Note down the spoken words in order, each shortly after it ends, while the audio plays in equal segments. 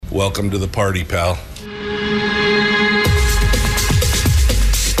Welcome to the party, pal.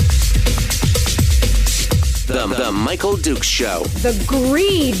 The Michael Dukes Show. The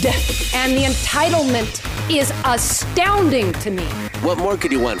greed and the entitlement is astounding to me. What more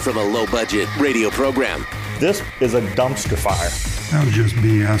could you want from a low-budget radio program? This is a dumpster fire. That was just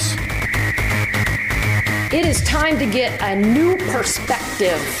BS. It is time to get a new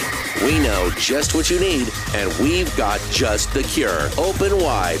perspective. We know just what you need, and we've got just the cure. Open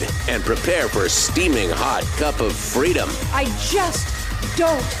wide and prepare for a steaming hot cup of freedom. I just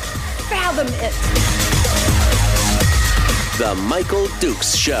don't fathom it. The Michael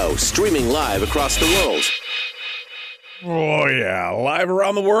Dukes Show, streaming live across the world. Oh, yeah. Live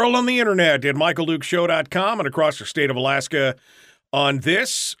around the world on the internet at MichaelDukesShow.com and across the state of Alaska on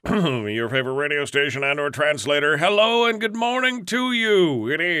this, your favorite radio station and/or translator. Hello and good morning to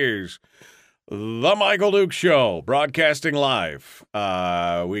you. It is the Michael Dukes Show, broadcasting live.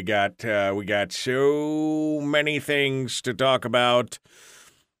 We got so many things to talk about.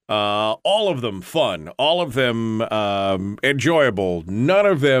 All of them fun, all of them enjoyable, none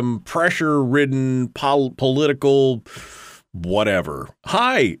of them pressure-ridden, political, whatever.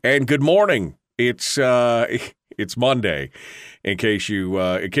 Hi, and good morning. It's Monday. In case you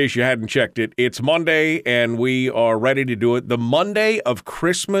hadn't checked it, it's Monday, and we are ready to do it. The Monday of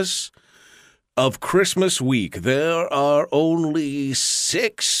Christmas week. There are only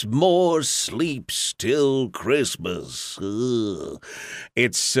 6 more sleeps till Christmas. Ugh.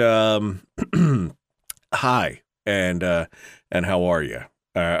 It's hi, and how are you?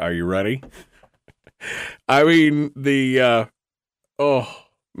 Are you ready? I mean, oh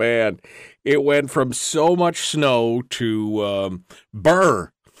man, it went from so much snow to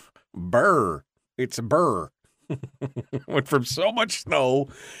burr. It's a burr. Went from so much snow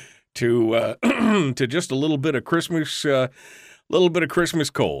to to just a little bit of Christmas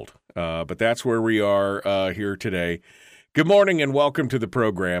cold. But that's where we are here today. Good morning and welcome to the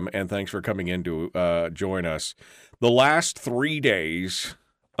program, and thanks for coming in to join us. The last 3 days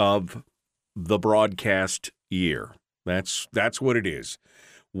of the broadcast year. That's what it is.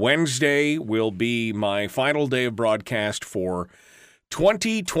 Wednesday will be my final day of broadcast for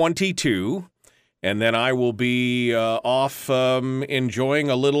 2022. And then I will be off enjoying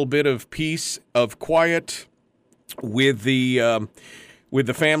a little bit of peace, of quiet with the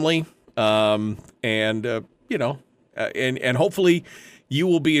family, and hopefully you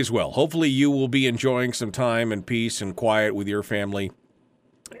will be as well. Hopefully you will be enjoying some time and peace and quiet with your family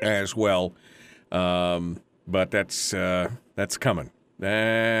as well. But that's coming.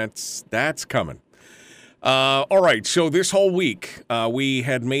 That's coming. All right, so this whole week, we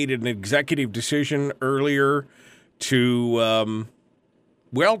had made an executive decision earlier to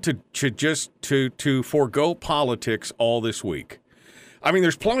forego politics all this week. I mean,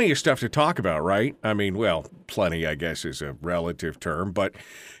 there's plenty of stuff to talk about, right? I mean, well, plenty, I guess, is a relative term, but,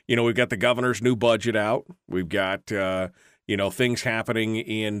 we've got the governor's new budget out. We've got, things happening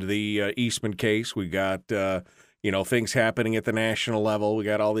in the Eastman case. We got, things happening at the national level. We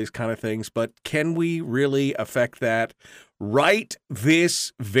got all these kind of things. But can we really affect that right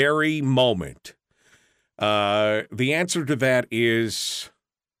this very moment? The answer to that is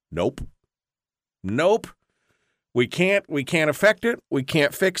nope. Nope. We can't affect it. We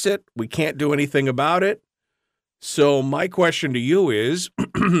can't fix it. We can't do anything about it. So my question to you is,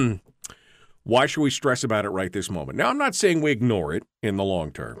 why should we stress about it right this moment? Now, I'm not saying we ignore it in the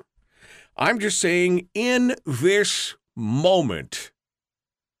long term. I'm just saying in this moment,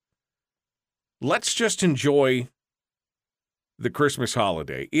 let's just enjoy the Christmas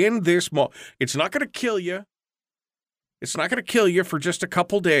holiday. In this moment, it's not going to kill you. It's not going to kill you for just a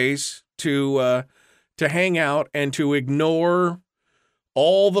couple days to hang out and to ignore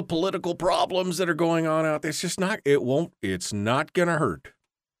all the political problems that are going on out there. It's not going to hurt.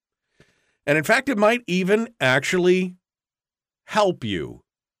 And in fact, it might even actually help you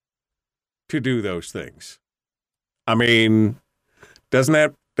to do those things. I mean,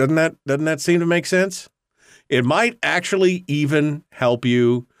 doesn't that seem to make sense? It might actually even help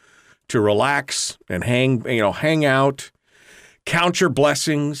you to relax and hang out, count your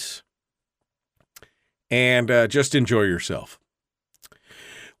blessings, and just enjoy yourself.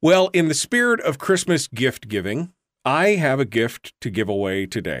 Well, in the spirit of Christmas gift giving, I have a gift to give away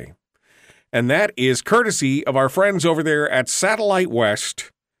today. And that is courtesy of our friends over there at Satellite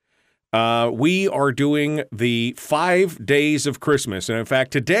West. We are doing the 5 days of Christmas. And in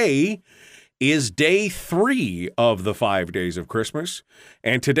fact, today is day 3 of the 5 days of Christmas.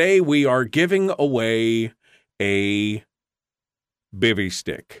 And today we are giving away a bivvy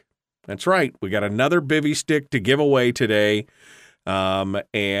stick. That's right. We got another bivvy stick to give away today.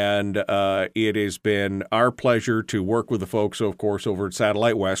 It has been our pleasure to work with the folks, of course, over at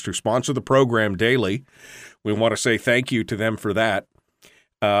Satellite West who sponsor the program daily. We want to say thank you to them for that.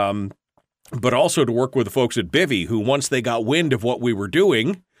 But also to work with the folks at Bivy, who once they got wind of what we were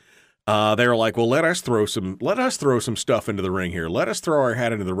doing, they were like, well, let us throw some stuff into the ring here. Let us throw our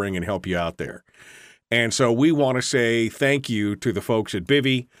hat into the ring and help you out there. And so we want to say thank you to the folks at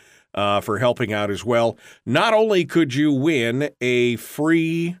Bivy for helping out as well. Not only could you win a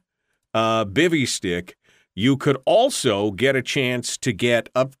free Bivy stick, you could also get a chance to get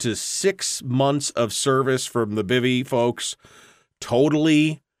up to 6 months of service from the Bivy folks,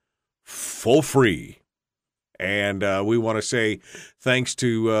 totally for free. And we want to say thanks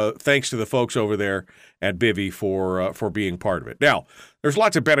to the folks over there at Bivy for being part of it. Now, there's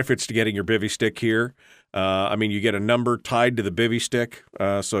lots of benefits to getting your Bivy stick here. You get a number tied to the Bivy stick,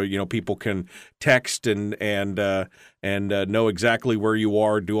 so people can text and know exactly where you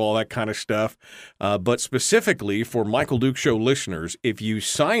are, do all that kind of stuff. But specifically for Michael Duke Show listeners, if you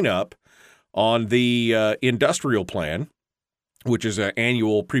sign up on the industrial plan, which is an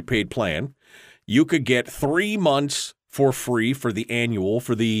annual prepaid plan, you could get 3 months for free for the annual.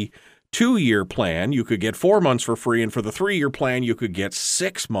 For the 2-year plan, you could get 4 months for free. And for the 3-year plan, you could get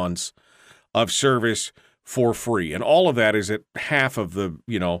 6 months of service for free. And all of that is at half of the,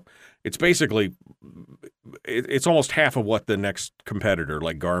 it's basically, it's almost half of what the next competitor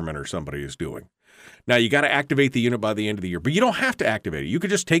like Garmin or somebody is doing. Now, you got to activate the unit by the end of the year, but you don't have to activate it. You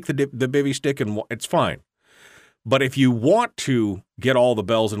could just take the Bivy stick and it's fine. But if you want to get all the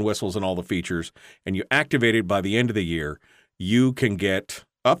bells and whistles and all the features and you activate it by the end of the year, you can get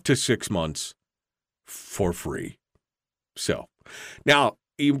up to 6 months for free. So now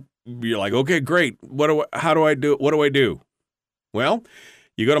you're like, okay, great. How do I do it? What do I do? Well,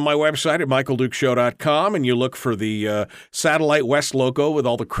 you go to my website at michaeldukeshow.com and you look for the Satellite West logo with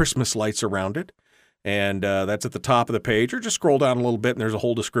all the Christmas lights around it. And that's at the top of the page. Or just scroll down a little bit and there's a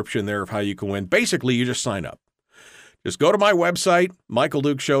whole description there of how you can win. Basically, you just sign up. Just go to my website,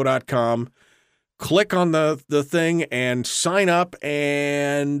 michaeldukeshow.com, click on the thing and sign up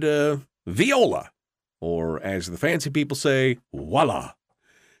and viola, or as the fancy people say, voila,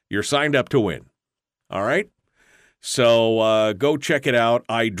 you're signed up to win. All right? So go check it out.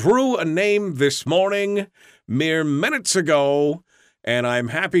 I drew a name this morning, mere minutes ago, and I'm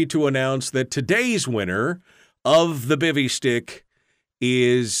happy to announce that today's winner of the Bivy stick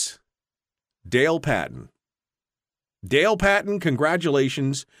is Dale Patton. Dale Patton,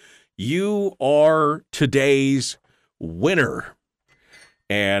 congratulations. You are today's winner.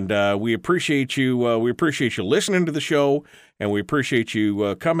 And we appreciate you. We appreciate you listening to the show, and we appreciate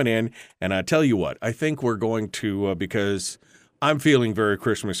you coming in. And I tell you what, I think we're going to, because I'm feeling very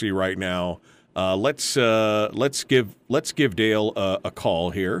Christmassy right now, let's give Dale a call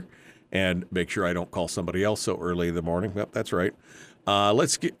here and make sure I don't call somebody else so early in the morning. Yep, that's right. No,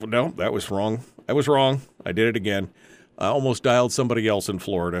 that was wrong. I was wrong. I did it again. I almost dialed somebody else in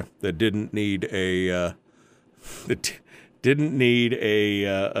Florida that didn't need a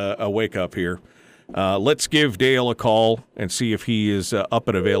wake up here. Let's give Dale a call and see if he is up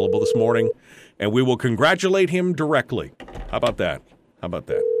and available this morning, and we will congratulate him directly. How about that?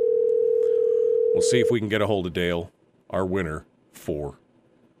 We'll see if we can get a hold of Dale, our winner for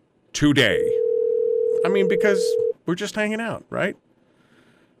today. I mean, because we're just hanging out, right?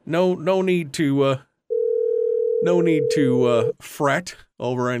 No need to fret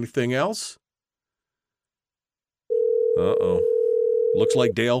over anything else. Uh-oh. Looks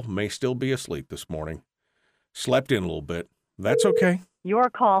like Dale may still be asleep this morning. Slept in a little bit. That's okay. Your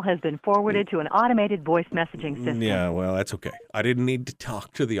call has been forwarded to an automated voice messaging system. Yeah, well, that's okay. I didn't need to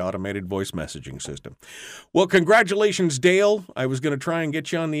talk to the automated voice messaging system. Well, congratulations, Dale. I was going to try and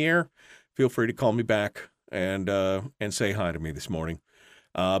get you on the air. Feel free to call me back and say hi to me this morning.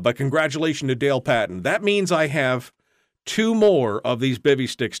 But congratulations to Dale Patton. That means I have 2 more of these Bivy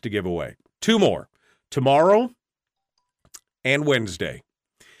sticks to give away. 2 more. Tomorrow and Wednesday.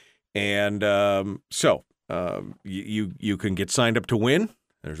 And you can get signed up to win.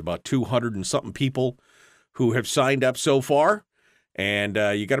 There's about 200 and something people who have signed up so far. And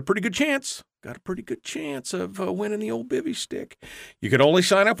you got a pretty good chance. Of winning the old Bivy stick. You can only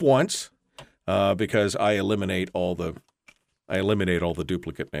sign up once because I eliminate all the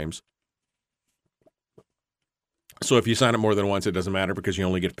duplicate names. So if you sign up more than once, it doesn't matter because you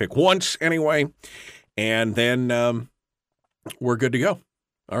only get to pick once anyway. And then we're good to go.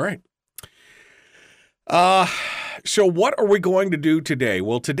 All right. So what are we going to do today?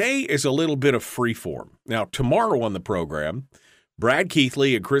 Well, today is a little bit of freeform. Now, tomorrow on the program, Brad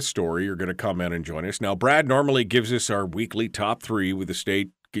Keithley and Chris Story are going to come in and join us. Now, Brad normally gives us our weekly top 3 with the state,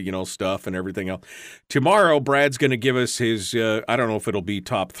 stuff and everything else. Tomorrow, Brad's going to give us his, I don't know if it'll be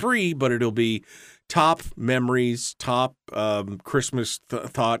top 3, but it'll be top memories, top Christmas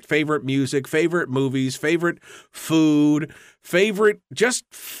thought, favorite music, favorite movies, favorite food, favorite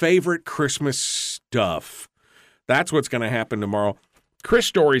Christmas stuff. That's what's going to happen tomorrow. Chris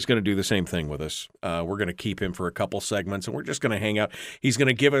Story's going to do the same thing with us. We're going to keep him for a couple segments, and we're just going to hang out. He's going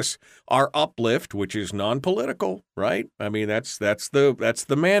to give us our uplift, which is non-political, right? I mean, that's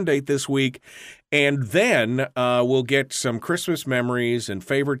the mandate this week. And then we'll get some Christmas memories and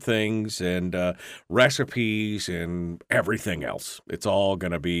favorite things and recipes and everything else. It's all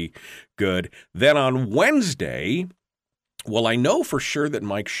going to be good. Then on Wednesday, well, I know for sure that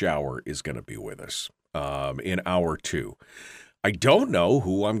Mike Shower is going to be with us in hour 2. I don't know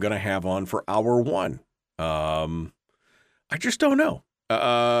who I'm going to have on for hour 1. I just don't know.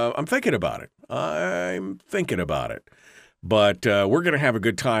 I'm thinking about it. But we're going to have a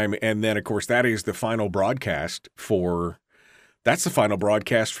good time. And then, of course, that's the final broadcast for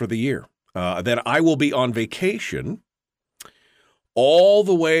the year. Then I will be on vacation all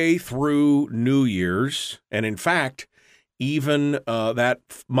the way through New Year's. And in fact, even that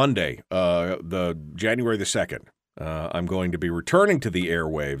Monday, the January the 2nd, I'm going to be returning to the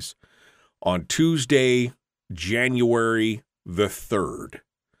airwaves on Tuesday, January the 3rd.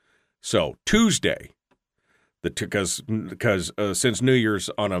 So Tuesday, because since New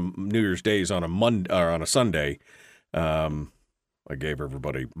Year's Day is on a Monday or on a Sunday, I gave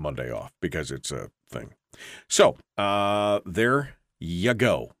everybody Monday off because it's a thing. So there you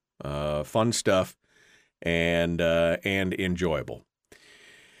go, fun stuff and enjoyable.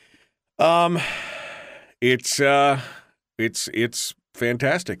 It's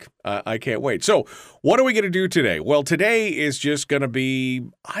fantastic. I can't wait. So what are we going to do today? Well, today is just going to be,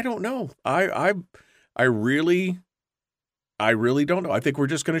 I don't know. I really don't know. I think we're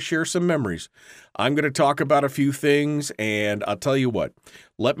just going to share some memories. I'm going to talk about a few things, and I'll tell you what.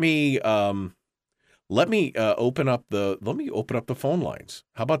 Let me open up the phone lines.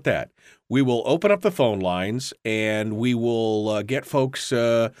 How about that? We will open up the phone lines, and we will get folks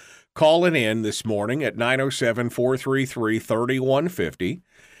calling in this morning at 907-433-3150.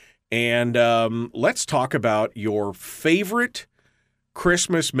 And let's talk about your favorite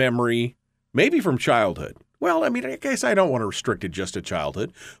Christmas memory, maybe from childhood. Well, I mean, I guess I don't want to restrict it just to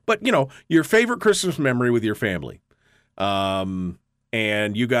childhood, but, your favorite Christmas memory with your family. And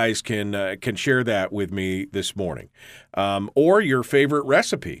you guys can share that with me this morning. Or your favorite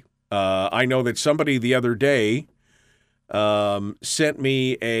recipe. I know that somebody the other day sent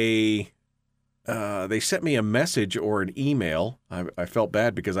me a message or an email. I felt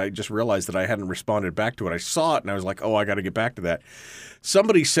bad because I just realized that I hadn't responded back to it. I saw it and I was like, oh, I got to get back to that.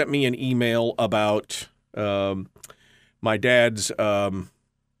 Somebody sent me an email about my dad's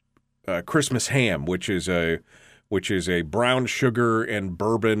Christmas ham, which is a brown sugar and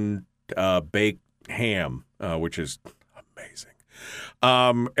bourbon baked ham, which is amazing.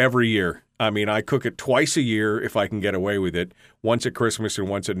 Every year. I mean, I cook it twice a year if I can get away with it, once at Christmas and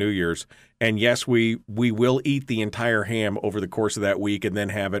once at New Year's. And yes, we will eat the entire ham over the course of that week and then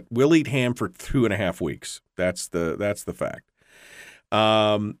have it. We'll eat ham for 2.5 weeks. That's the fact.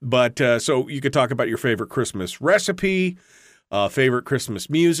 So you could talk about your favorite Christmas recipe, favorite Christmas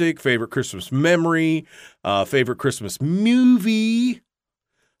music, favorite Christmas memory, favorite Christmas movie,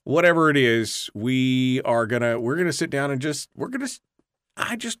 whatever it is. We're gonna sit down and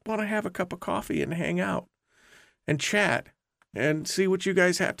I just want to have a cup of coffee and hang out and chat and see what you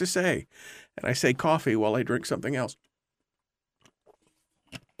guys have to say. And I say coffee while I drink something else.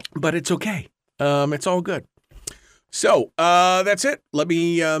 But it's okay. It's all good. So that's it. Let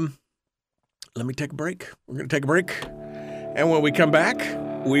me take a break. We're going to take a break. And when we come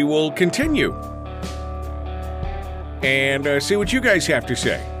back, we will continue and see what you guys have to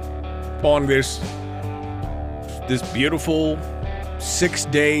say on this beautiful 6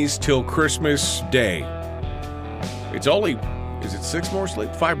 days till Christmas Day. It's only, is it 6 more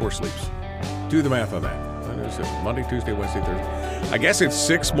sleeps? 5 more sleeps. Do the math on that. Is it Monday, Tuesday, Wednesday, Thursday? I guess it's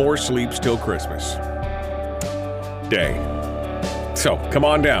 6 more sleeps till Christmas Day. So come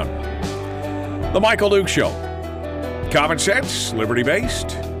on down. The Michael Duke Show. Common sense,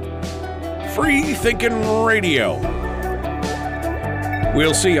 liberty-based, free-thinking radio.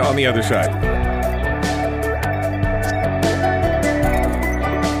 We'll see you on the other side.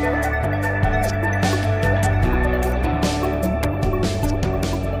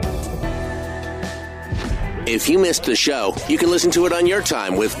 If you missed the show, you can listen to it on your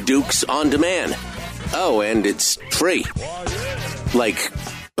time with Dukes On Demand. Oh, and it's free. like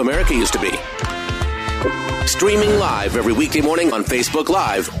America used to be. Streaming live every weekday morning on Facebook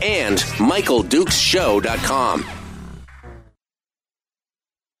Live and MichaelDukesShow.com.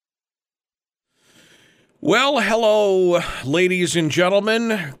 Well, hello, ladies and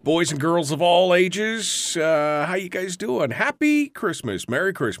gentlemen, boys and girls of all ages. How you guys doing? Happy Christmas.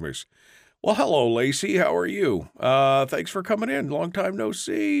 Merry Christmas. Well, hello, Lacey. How are you? Thanks for coming in. Long time no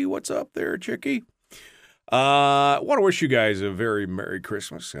see. What's up there, chickie? Want to wish you guys a very Merry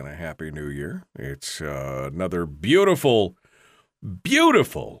Christmas and a Happy New Year. It's another beautiful,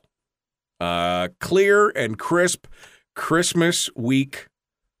 beautiful, clear and crisp Christmas week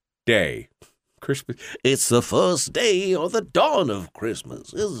day. Christmas. It's the first day or the dawn of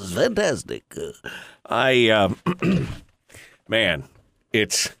Christmas. This is fantastic. Man,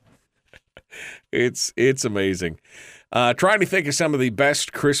 it's amazing. Trying to think of some of the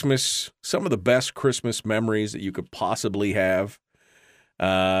best Christmas memories that you could possibly have.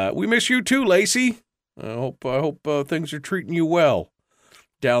 We miss you too, Lacey. I hope things are treating you well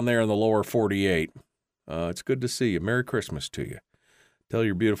down there in the lower 48. It's good to see you. Merry Christmas to you. Tell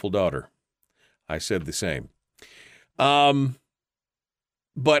your beautiful daughter I said the same. But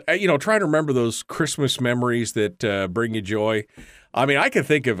trying to remember those Christmas memories that bring you joy. I mean, I can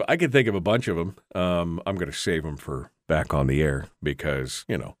think of a bunch of them. I'm going to save them for back on the air because,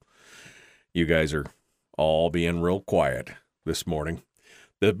 you guys are all being real quiet this morning.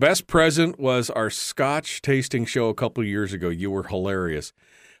 The best present was our Scotch tasting show a couple of years ago. You were hilarious.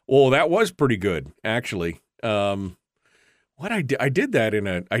 Well, that was pretty good, actually. Did I do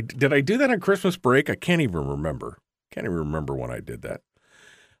that on Christmas break? I can't even remember. Can't even remember when I did that.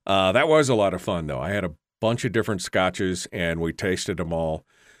 That was a lot of fun, though. I had a bunch of different scotches, and we tasted them all.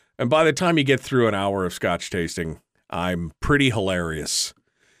 And by the time you get through an hour of scotch tasting, I'm pretty hilarious.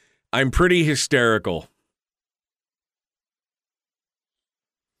 I'm pretty hysterical.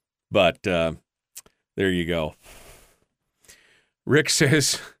 But there you go. Rick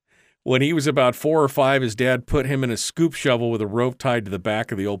says when he was about 4 or 5, his dad put him in a scoop shovel with a rope tied to the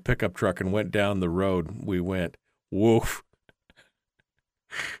back of the old pickup truck and went down the road. We went, woof.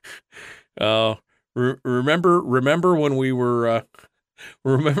 Remember when we were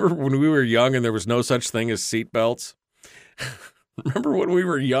young and there was no such thing as seat belts? Remember when we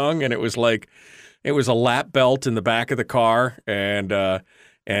were young and it was a lap belt in the back of the car and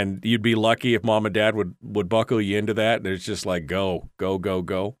you'd be lucky if mom and dad would buckle you into that. And it's just like, go, go, go,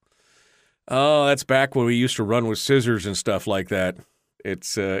 go. Oh, that's back when we used to run with scissors and stuff like that.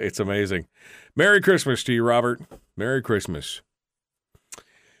 It's amazing. Merry Christmas to you, Robert. Merry Christmas.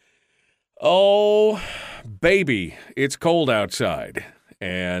 Oh, baby, it's cold outside.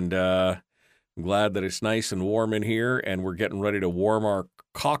 And I'm glad that it's nice and warm in here. And we're getting ready to warm our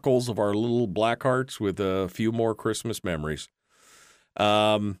cockles of our little black hearts with a few more Christmas memories.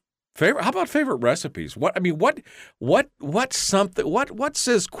 How about favorite recipes? What says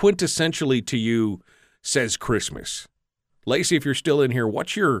quintessentially to you says Christmas? Lacey, if you're still in here,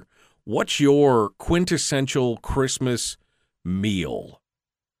 what's your quintessential Christmas meal?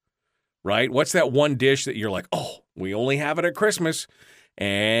 Right? What's that one dish that you're like, oh, we only have it at Christmas,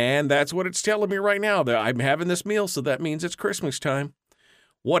 and that's what it's telling me right now, that I'm having this meal, so that means it's Christmas time.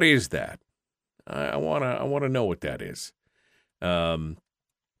 What is that? I wanna know what that is.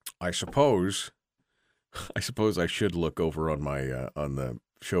 I suppose I should look over on my on the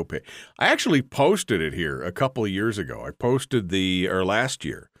show page. I actually posted it here a couple of years ago. Last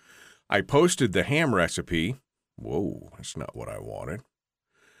year. I posted the ham recipe. Whoa, that's not what I wanted.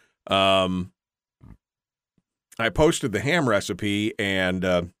 I posted the ham recipe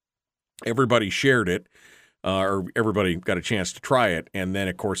and everybody shared it, or everybody got a chance to try it, and then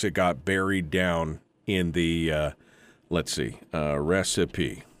of course it got buried down in the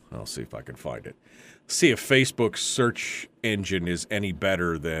recipe. I'll see if I can find it. See if Facebook's search engine is any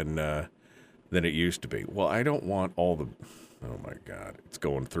better than it used to be. Well, I don't want all the. Oh my God, it's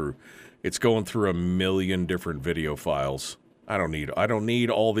going through a million different video files. I don't need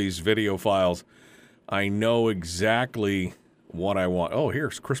all these video files. I know exactly what I want. Oh,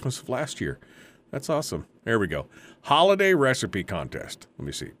 here's Christmas of last year. That's awesome. There we go. Holiday recipe contest. Let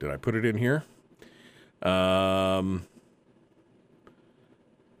me see. Did I put it in here?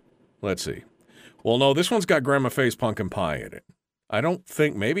 Let's see. Well, no, this one's got Grandma Faye's pumpkin pie in it. I don't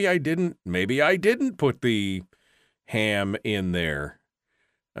think, maybe I didn't put the ham in there.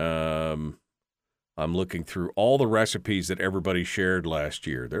 I'm looking through all the recipes that everybody shared last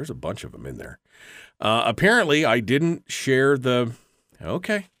year. There's a bunch of them in there. Apparently, I didn't share the...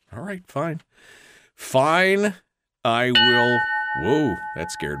 Okay. All right. Fine. I will... Whoa,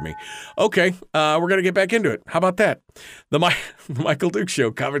 that scared me. Okay, we're going to get back into it. How about that? The Michael Duke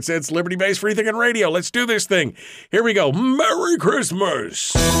Show, Common Sense, Liberty-Based, Free Thinking Radio. Let's do this thing. Here we go. Merry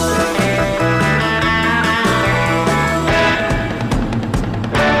Christmas.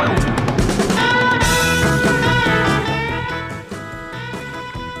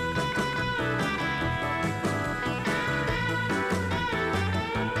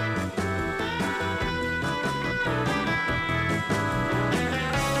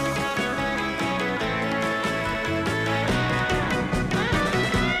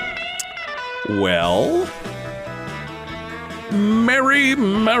 Well,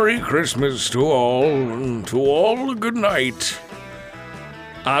 Merry Christmas to all, good night.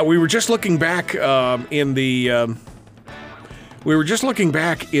 We were just looking back in the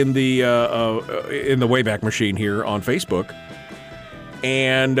Wayback Machine here on Facebook,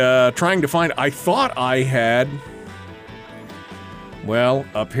 and trying to find. I thought I had. Well,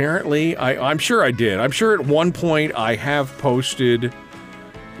 apparently, I'm sure I did. I'm sure at one point I have posted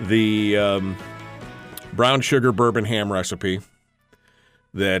the brown sugar bourbon ham recipe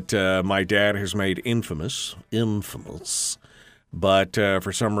that my dad has made infamous. But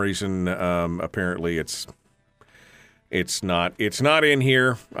for some reason, apparently it's not in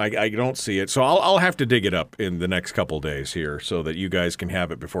here. I don't see it, so I'll have to dig it up in the next couple days here so that you guys can have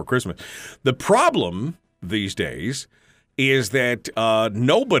it before Christmas. The problem these days is that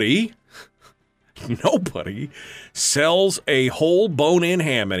nobody sells a whole bone-in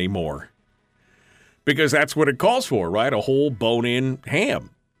ham anymore, because that's what it calls for, right? A whole bone-in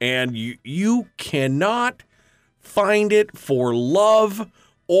ham. And you cannot find it for love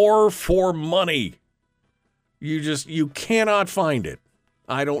or for money. You cannot find it.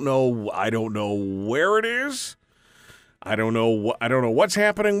 I don't know where it is. I don't know what's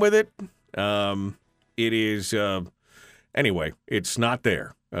happening with it. It is anyway, it's not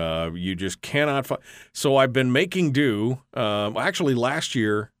there. You just cannot find. So I've been making do. Actually, last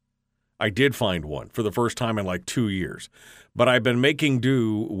year I did find one for the first time in like 2 years, but I've been making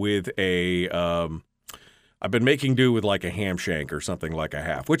do with like a ham shank or something like a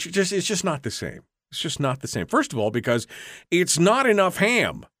half, which it's just not the same. It's just not the same. First of all, because it's not enough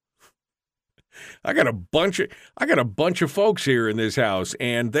ham. I got a bunch of folks here in this house,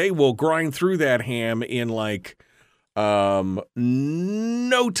 and they will grind through that ham in like no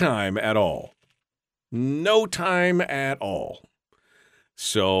time at all. No time at all.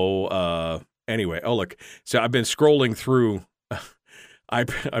 So anyway, oh look. So I've been scrolling through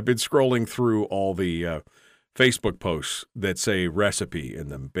I've been scrolling through all the Facebook posts that say recipe in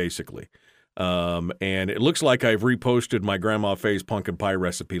them, basically. And it looks like I've reposted my Grandma Faye's pumpkin pie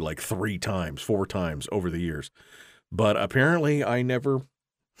recipe like 4 times over the years. But apparently I've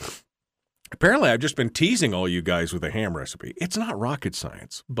just been teasing all you guys with a ham recipe. It's not rocket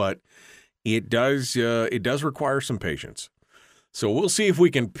science, but it does require some patience. So we'll see if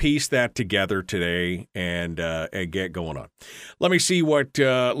we can piece that together today and get going on. Let me see what's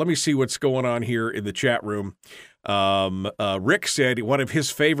going on here in the chat room. Rick said one of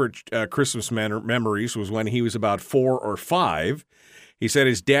his favorite Christmas memories was when he was about 4 or 5. He said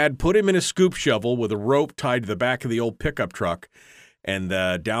his dad put him in a scoop shovel with a rope tied to the back of the old pickup truck, and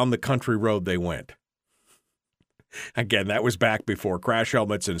down the country road they went. Again, that was back before crash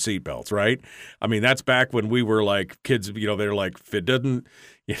helmets and seatbelts, right? I mean, that's back when we were like kids, they're like, if it doesn't,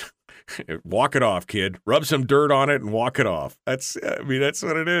 walk it off, kid. Rub some dirt on it and walk it off. That's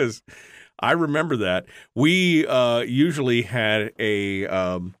what it is. I remember that. We usually had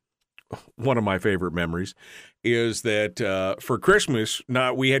one of my favorite memories is that for Christmas,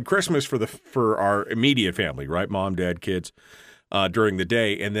 we had Christmas for our immediate family, right? Mom, dad, kids, during the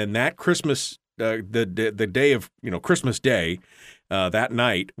day. And then that Christmas, the day of, Christmas Day, that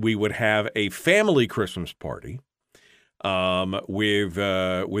night, we would have a family Christmas party with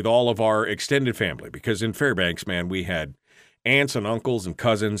all of our extended family. Because in Fairbanks, man, we had aunts and uncles and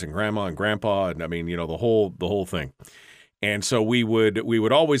cousins and grandma and grandpa, and the whole thing. And so we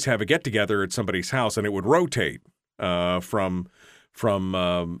would always have a get together at somebody's house, and it would rotate from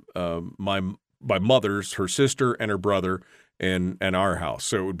my mother's, her sister, and her brother, and our house.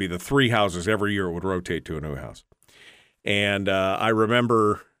 So it would be the 3 houses every year. It would rotate to a new house. And I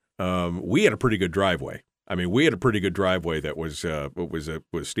remember we had a pretty good driveway. I mean, we had a pretty good driveway that was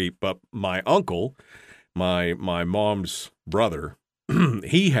steep. But my uncle, my mom's brother,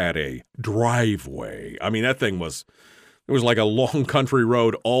 he had a driveway. I mean, that thing was like a long country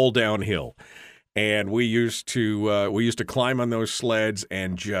road all downhill. And we used to climb on those sleds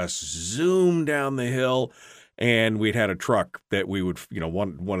and just zoom down the hill. And we'd had a truck that we would,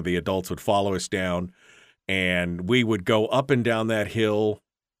 one of the adults would follow us down, And we would go up and down that hill,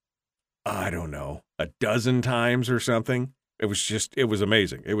 I don't know, a dozen times or something. It was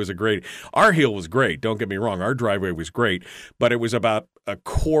amazing. It was our hill was great. Don't get me wrong. Our driveway was great, but it was about a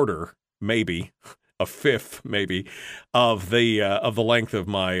quarter, maybe a fifth, maybe of the length of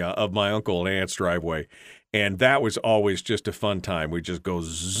my uncle and aunt's driveway. And that was always just a fun time. We'd just go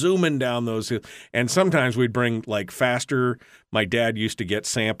zooming down those hills. And sometimes we'd bring like faster. My dad used to get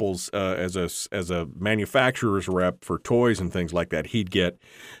samples as a manufacturer's rep for toys and things like that. He'd get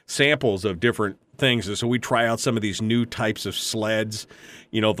samples of different things. And so we'd try out some of these new types of sleds,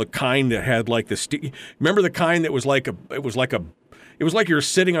 the kind that had like remember the kind that was like it was like you were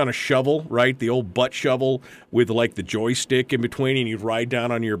sitting on a shovel, right? The old butt shovel with like the joystick in between, and you'd ride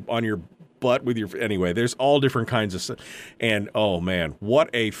down on your butt with anyway, there's all different kinds of stuff. And oh man, what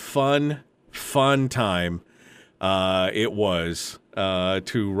a fun time it was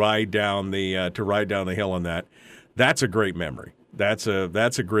to ride down the hill on that. That's a great memory. That's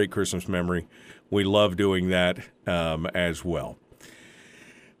a great Christmas memory. We love doing that as well.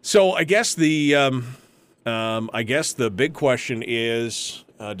 So I guess the big question is,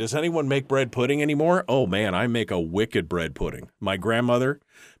 does anyone make bread pudding anymore? Oh man, I make a wicked bread pudding. My grandmother,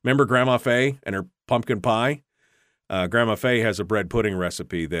 remember Grandma Faye and her pumpkin pie? Grandma Faye has a bread pudding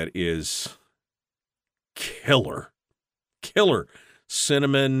recipe that is killer.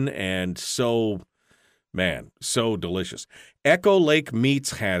 Cinnamon and so delicious. Echo Lake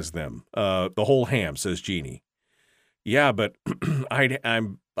Meats has them. The whole ham, says Jeannie. Yeah, but I'd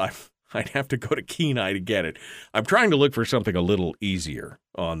have to go to Kenai to get it. I'm trying to look for something a little easier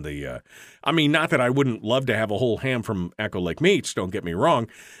on the not that I wouldn't love to have a whole ham from Echo Lake Meats, don't get me wrong,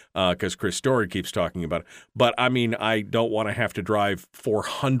 because Chris Story keeps talking about it. But, I don't want to have to drive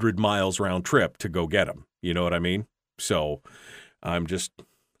 400 miles round trip to go get them. You know what I mean? So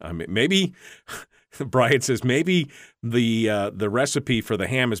maybe Brian says maybe the recipe for the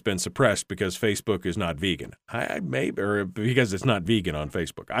ham has been suppressed because Facebook is not vegan. Or because it's not vegan on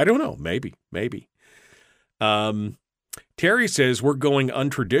Facebook. I don't know. Maybe. Terry says we're going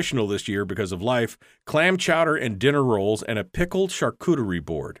untraditional this year because of life. Clam chowder and dinner rolls and a pickled charcuterie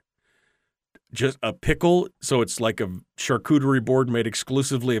board. Just a pickle, so it's like a charcuterie board made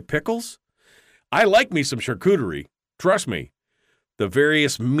exclusively of pickles? I like me some charcuterie. Trust me. The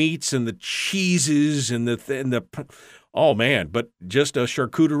various meats and the cheeses and oh man, but just a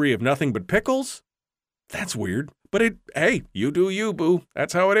charcuterie of nothing but pickles? That's weird. But hey, you do you, boo.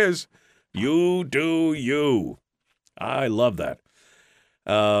 That's how it is. You do you. I love that.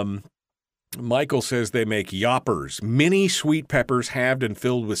 Michael says they make yoppers, mini sweet peppers halved and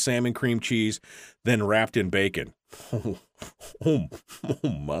filled with salmon cream cheese, then wrapped in bacon. Oh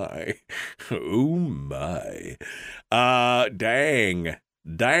my. Dang.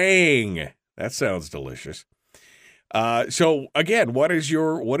 That sounds delicious. So again, what is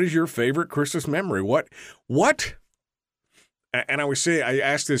your favorite Christmas memory? What? And I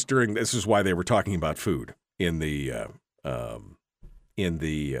asked this this is why they were talking about food in the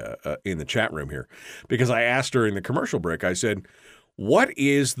chat room here, because I asked during the commercial break, I said, what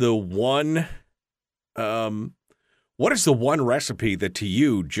is the one recipe that to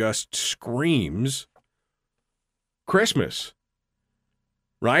you just screams Christmas?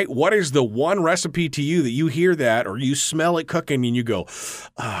 Right? What is the one recipe to you that you hear that or you smell it cooking and you go,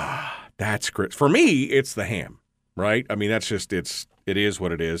 that's Christmas? For me, it's the ham, right? That's just, it is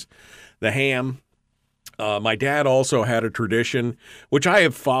what it is. The ham. My dad also had a tradition, which I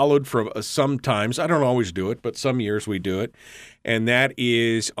have followed for sometimes. I don't always do it, but some years we do it. And that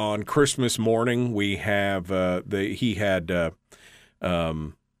is on Christmas morning, we have, he had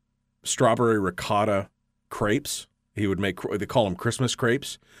strawberry ricotta crepes. He would make, they call them Christmas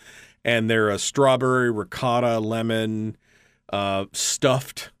crepes. And they're a strawberry ricotta lemon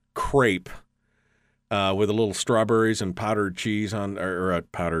stuffed crepe with a little strawberries and powdered cheese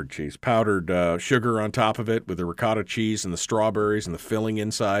powdered sugar on top of it with the ricotta cheese and the strawberries and the filling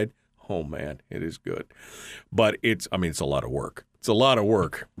inside. Oh man, it is good. But it's a lot of work. It's a lot of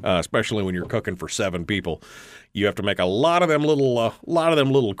work, especially when you're cooking for 7 people. You have to make a lot of them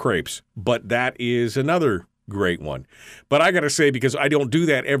little crepes. But that is another great one. But I got to say, because I don't do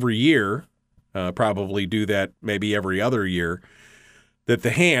that every year, probably do that maybe every other year, that the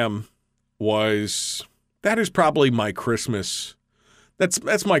ham that is probably my Christmas.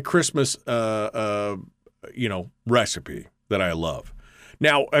 That's my Christmas, recipe that I love.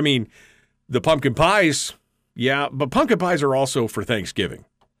 Now, the pumpkin pies, yeah, but pumpkin pies are also for Thanksgiving.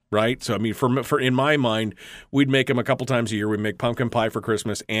 right? So I mean, for in my mind, we'd make them a couple times a year. We make pumpkin pie for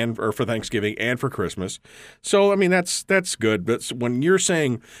Christmas or for Thanksgiving and for Christmas. So I mean, that's good. But when you're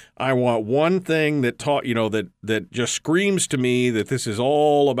saying I want one thing that that just screams to me that this is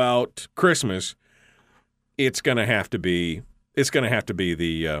all about Christmas, it's gonna have to be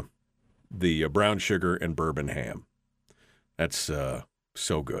the brown sugar and bourbon ham. That's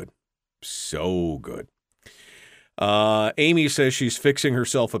so good, so good. Amy says she's fixing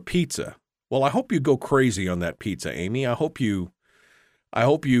herself a pizza. Well, I hope you go crazy on that pizza, Amy. I hope you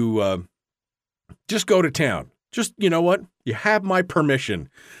just go to town. Just, you know what? You have my permission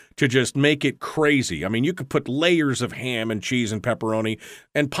to just make it crazy. I mean, you could put layers of ham and cheese and pepperoni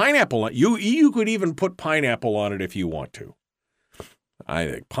and pineapple on. You could even put pineapple on it if you want to. I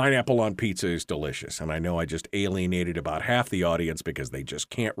think pineapple on pizza is delicious, and I know I just alienated about half the audience because they just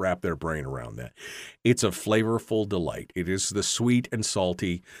can't wrap their brain around that. It's a flavorful delight. It is the sweet and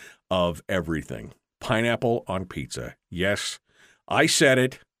salty of everything. Pineapple on pizza. Yes, I said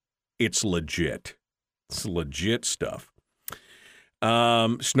it. It's legit. It's legit stuff.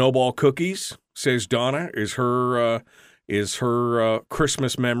 Snowball cookies, says Donna, is her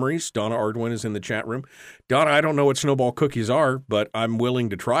Christmas memories. Donna Ardwin is in the chat room. Donna, I don't know what snowball cookies are, but I'm willing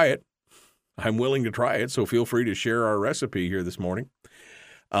to try it. So feel free to share our recipe here this morning.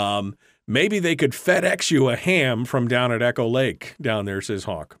 Maybe they could FedEx you a ham from down at Echo Lake down there, says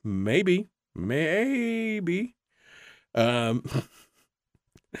Hawk. Maybe.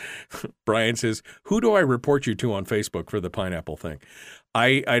 Brian says, who do I report you to on Facebook for the pineapple thing?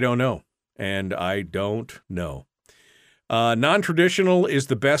 I don't know, and I don't know. Non-traditional is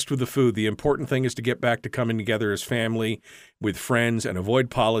the best with the food. The important thing is to get back to coming together as family with friends and avoid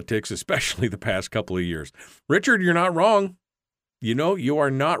politics, especially the past couple of years. Richard, you're not wrong. You know, you are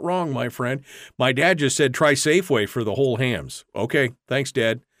not wrong, my friend. My dad just said try Safeway for the whole hams. Okay, thanks,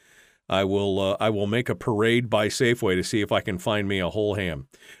 Dad. I will make a parade by Safeway to see if I can find me a whole ham.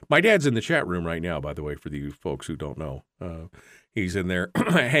 My dad's in the chat room right now, by the way, for the folks who don't know. He's in there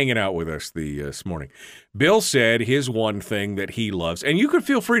hanging out with us this morning. Bill said his one thing that he loves, and you could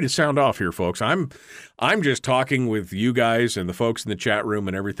feel free to sound off here, folks. I'm just talking with you guys and the folks in the chat room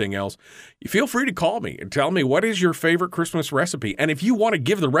and everything else. You feel free to call me and tell me what is your favorite Christmas recipe. And if you want to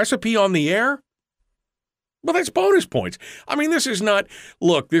give the recipe on the air, well, that's bonus points. I mean, this is a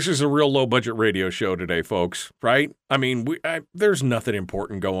real low-budget radio show today, folks, right? I mean, there's nothing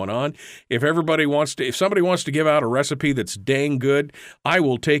important going on. If somebody wants to give out a recipe that's dang good, I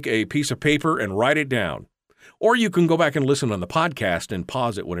will take a piece of paper and write it down. Or you can go back and listen on the podcast and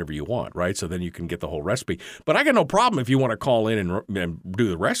pause it whenever you want, right? So then you can get the whole recipe. But I got no problem if you want to call in and do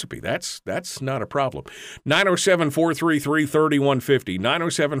the recipe. That's not a problem. 907-433-3150.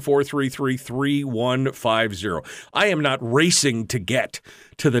 907-433-3150. I am not racing to get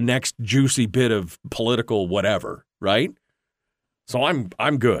to the next juicy bit of political whatever, right? So I'm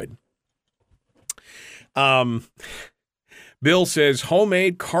good. Bill says,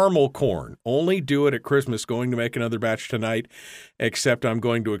 homemade caramel corn. Only do it at Christmas. Going to make another batch tonight, except I'm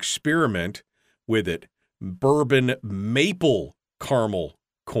going to experiment with it. Bourbon maple caramel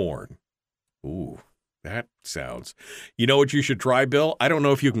corn. Ooh, that sounds... You know what you should try, Bill? I don't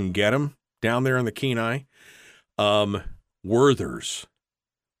know if you can get them down there in the Kenai. Werther's.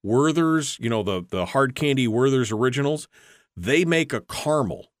 Werther's, you know, the hard candy Werther's Originals, they make a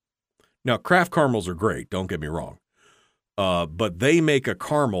caramel. Now, Kraft caramels are great, don't get me wrong. But they make a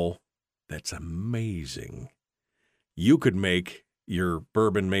caramel that's amazing. You could make your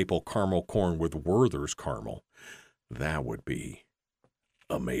bourbon maple caramel corn with Werther's caramel. That would be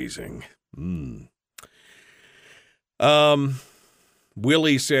amazing.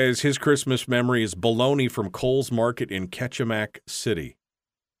 Willie says his Christmas memory is bologna from Cole's Market in Ketchimack City.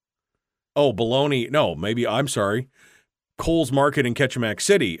 Oh, bologna. No, maybe, I'm sorry. Cole's Market in Ketchimack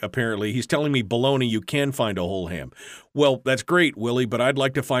City, apparently. He's telling me bologna, you can find a whole ham. Well, that's great, Willie, but I'd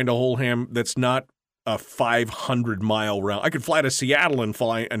like to find a whole ham that's not a 500-mile round. I could fly to Seattle and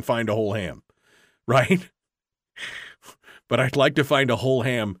find a whole ham, right? But I'd like to find a whole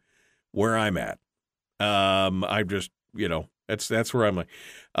ham where I'm at. I'm just, you know, that's where I'm like.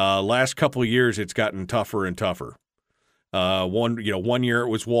 Last couple of years, it's gotten tougher and tougher. One year it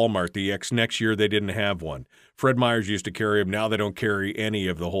was Walmart. The next year they didn't have one. Fred Meyer's used to carry them. Now they don't carry any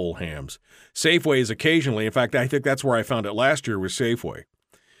of the whole hams. Safeway is occasionally. In fact, I think that's where I found it last year was Safeway.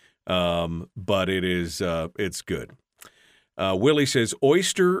 But it's good. Willie says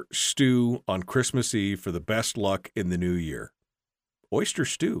oyster stew on Christmas Eve for the best luck in the new year. Oyster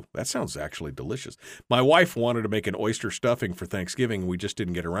stew. That sounds actually delicious. My wife wanted to make an oyster stuffing for Thanksgiving. We just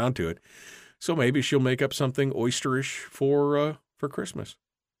didn't get around to it. So maybe she'll make up something oysterish for Christmas.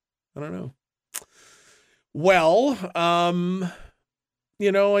 I don't know. Well, I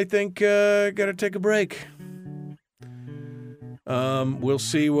think got to take a break. We'll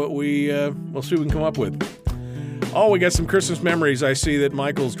see what we can come up with. Oh, we got some Christmas memories. I see that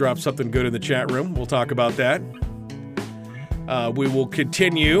Michael's dropped something good in the chat room. We'll talk about that. We will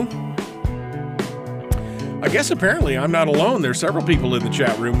continue. I guess apparently I'm not alone. There's several people in the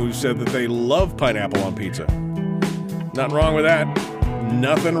chat room who said that they love pineapple on pizza. Nothing wrong with that.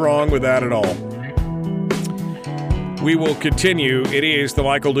 Nothing wrong with that at all. We will continue. It is the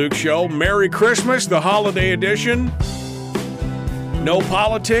Michael Duke Show. Merry Christmas, the holiday edition. No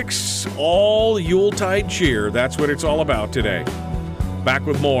politics, all Yuletide cheer. That's what it's all about today. Back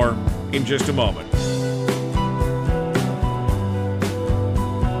with more in just a moment.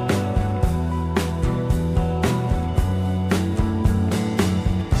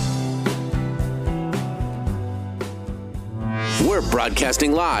 We're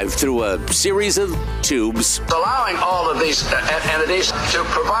broadcasting live through a series of tubes. Allowing all of these entities to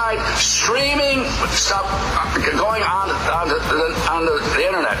provide streaming stuff going on the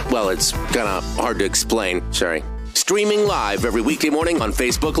internet. Well, it's kind of hard to explain. Sorry. Streaming live every weekday morning on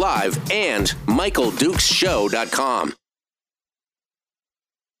Facebook Live and MichaelDukesShow.com.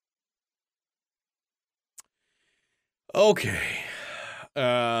 Okay.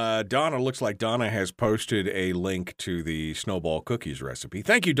 Donna, looks like Donna has posted a link to the snowball cookies recipe.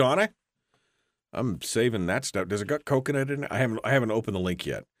 Thank you, Donna. I'm saving that stuff. Does it got coconut in it? I haven't opened the link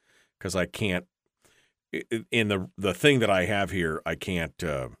yet because I can't. In the thing that I have here, I can't.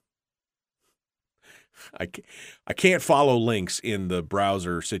 I can't follow links in the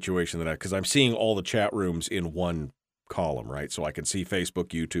browser situation because I'm seeing all the chat rooms in one column, right? So I can see Facebook,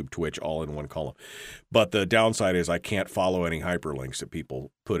 YouTube, Twitch all in one column. But the downside is I can't follow any hyperlinks that people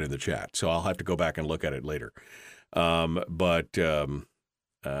put in the chat. So I'll have to go back and look at it later. But it'll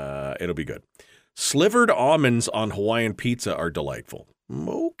be good. Slivered almonds on Hawaiian pizza are delightful.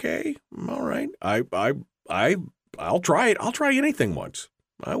 Okay, all right. I'll try it. I'll try anything once.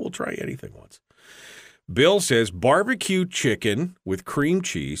 I will try anything once. Bill says barbecue chicken with cream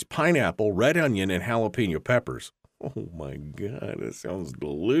cheese, pineapple, red onion, and jalapeno peppers. Oh, my God, that sounds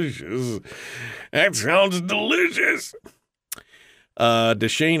delicious. That sounds delicious.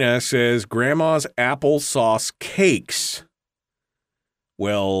 Deshana says grandma's applesauce cakes.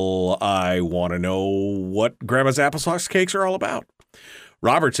 Well, I want to know what grandma's applesauce cakes are all about.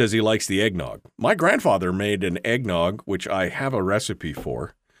 Robert says he likes the eggnog. My grandfather made an eggnog, which I have a recipe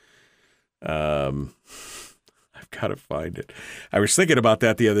for. I've got to find it. I was thinking about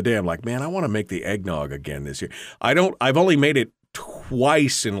that the other day. I'm like, man, I want to make the eggnog again this year. I've only made it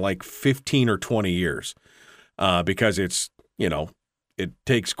twice in like 15 or 20 years because it's, it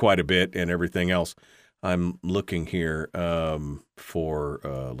takes quite a bit and everything else. I'm looking here for,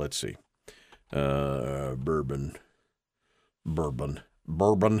 let's see, bourbon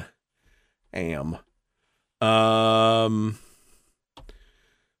am.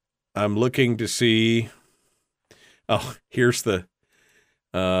 I'm looking to see. Oh, here's the.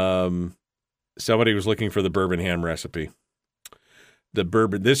 Somebody was looking for the bourbon ham recipe. The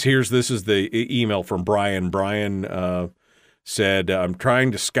bourbon. This is the email from Brian. Brian said, "I'm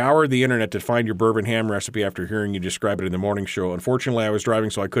trying to scour the internet to find your bourbon ham recipe after hearing you describe it in the morning show. Unfortunately, I was driving,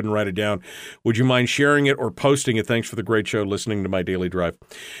 so I couldn't write it down. Would you mind sharing it or posting it? Thanks for the great show. Listening to my daily drive."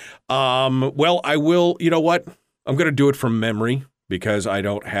 Well, I will. You know what? I'm going to do it from memory because I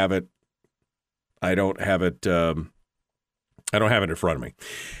don't have it. I don't have it in front of me.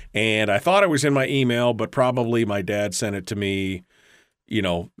 And I thought it was in my email, but probably my dad sent it to me,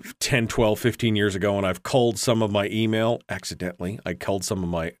 10, 12, 15 years ago, and I've culled some of my email accidentally. I culled some of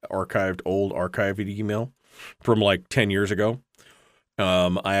my old archived email from like 10 years ago.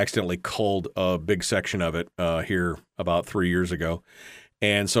 I accidentally culled a big section of it here about 3 years ago.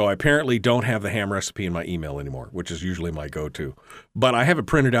 And so I apparently don't have the ham recipe in my email anymore, which is usually my go-to. But I have it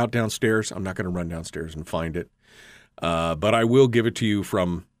printed out downstairs. I'm not going to run downstairs and find it. But I will give it to you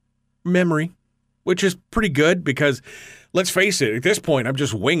from memory, which is pretty good because, let's face it, at this point, I'm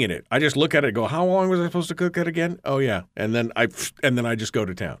just winging it. I just look at it and go, how long was I supposed to cook it again? Oh, yeah. And then I just go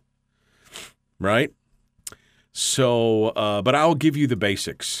to town. Right? So, but I'll give you the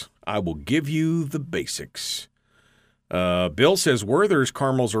basics. I will give you the basics. Bill says Werther's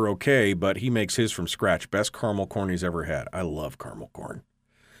caramels are okay, but he makes his from scratch. Best caramel corn he's ever had. I love caramel corn.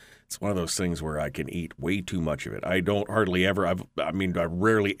 It's one of those things where I can eat way too much of it. I don't hardly ever, I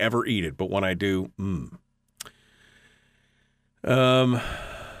rarely ever eat it, but when I do,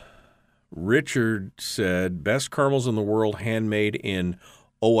 Richard said, best caramels in the world handmade in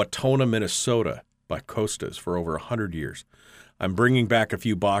Owatonna, Minnesota by Costas for over 100 years. I'm bringing back a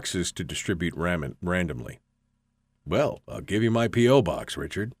few boxes to distribute randomly. Well, I'll give you my P.O. box,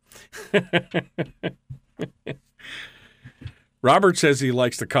 Richard. Robert says he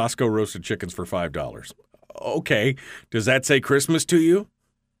likes the Costco roasted chickens for $5. Okay. Does that say Christmas to you?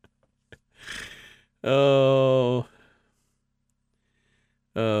 Oh.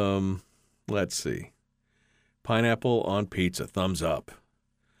 Let's see. Pineapple on pizza. Thumbs up.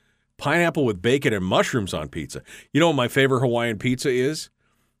 Pineapple with bacon and mushrooms on pizza. You know what my favorite Hawaiian pizza is?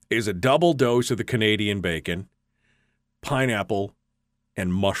 Is a double dose of the Canadian bacon, pineapple,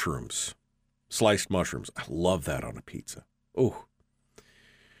 and mushrooms. Sliced mushrooms. I love that on a pizza. Oh.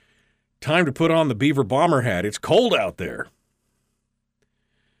 Time to put on the Beaver Bomber hat. It's cold out there.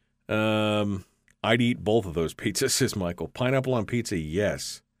 I'd eat both of those pizzas, says Michael. Pineapple on pizza,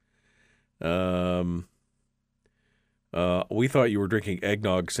 yes. We thought you were drinking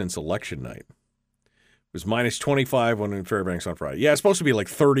eggnog since election night. It was minus 25 when in Fairbanks on Friday. Yeah, it's supposed to be like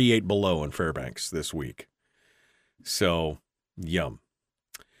 38 below in Fairbanks this week. So, yum.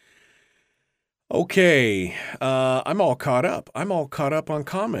 Okay, I'm all caught up. I'm all caught up on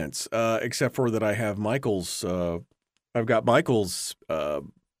comments, except for that I have Michael's. I've got Michael's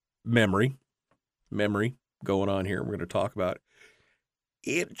memory going on here. We're going to talk about it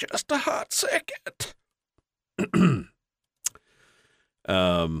in just a hot second.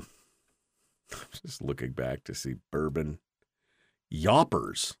 Just looking back to see bourbon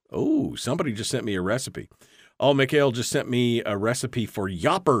yoppers. Oh, somebody just sent me a recipe. Oh, Mikhail just sent me a recipe for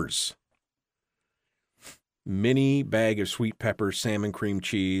yoppers. Mini bag of sweet pepper, salmon cream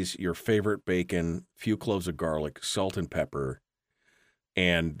cheese, your favorite bacon, few cloves of garlic, salt and pepper,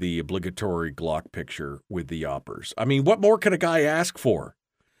 and the obligatory Glock picture with the yoppers. I mean, what more could a guy ask for?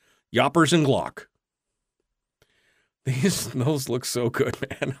 Yoppers and Glock. Those look so good,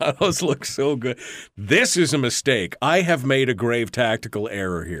 man. Those look so good. This is a mistake. I have made a grave tactical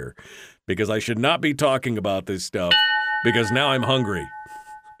error here because I should not be talking about this stuff because now I'm hungry.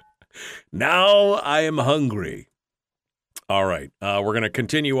 Now I am hungry. All right. We're going to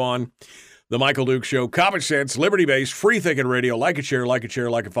continue on the Michael Duke Show. Common sense, liberty-based, free-thinking radio. Like it, share, like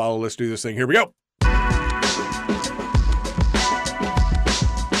it, follow. Let's do this thing. Here we go.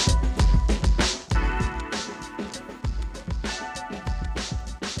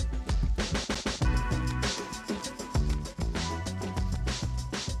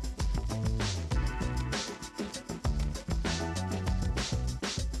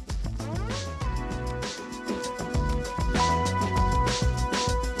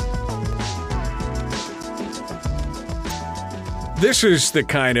 This is the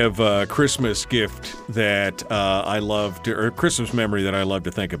kind of Christmas gift that I love to, or Christmas memory that I love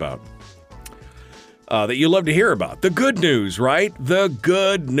to think about. That you love to hear about. The good news, right? The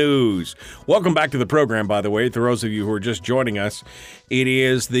good news. Welcome back to the program, by the way, to those of you who are just joining us. It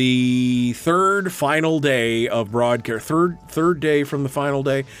is the third final day of broadcast. Third day from the final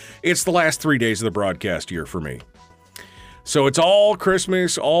day. It's the last 3 days of the broadcast year for me. So it's all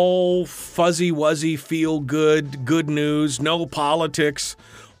Christmas, all fuzzy-wuzzy, feel-good, good news, no politics,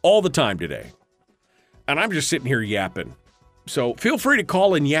 all the time today. And I'm just sitting here yapping. So feel free to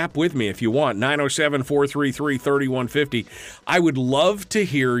call and yap with me if you want, 907-433-3150. I would love to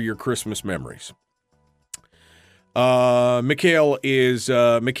hear your Christmas memories. Mikhail is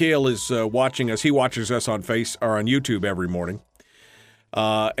watching us. He watches us on YouTube every morning.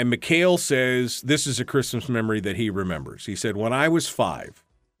 And Mikhail says this is a Christmas memory that he remembers. He said, when I was 5,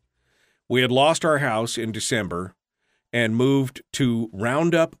 we had lost our house in December and moved to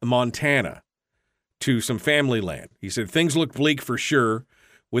Roundup, Montana, to some family land. He said, things looked bleak for sure,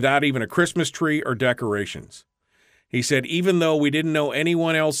 without even a Christmas tree or decorations. He said, even though we didn't know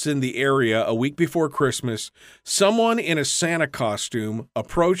anyone else in the area, a week before Christmas, someone in a Santa costume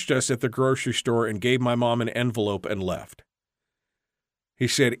approached us at the grocery store and gave my mom an envelope and left. He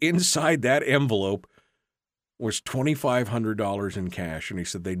said inside that envelope was $2,500 in cash, and he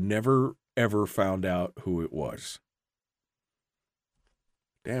said they never, ever found out who it was.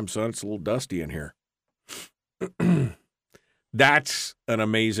 Damn, son, it's a little dusty in here. That's an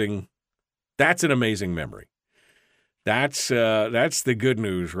amazing memory. That's the good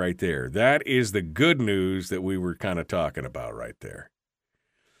news right there. That is the good news that we were kind of talking about right there.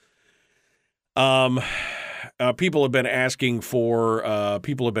 People have been asking for the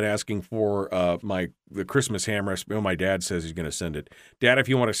Christmas ham recipe. Oh, my dad says he's going to send it. Dad, if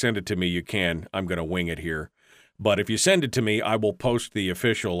you want to send it to me, you can. I'm going to wing it here. But if you send it to me, I will post the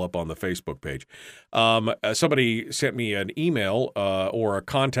official up on the Facebook page. Somebody sent me an email or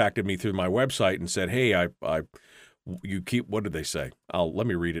contacted me through my website and said, hey, I You keep, what did they say? Let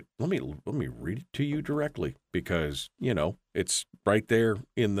me read it. Let me read it to you directly because, it's right there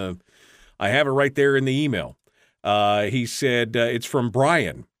I have it right there in the email. He said, it's from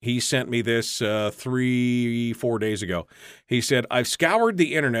Brian. He sent me this 3-4 days ago. He said, I've scoured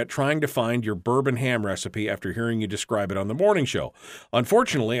the internet trying to find your bourbon ham recipe after hearing you describe it on the morning show.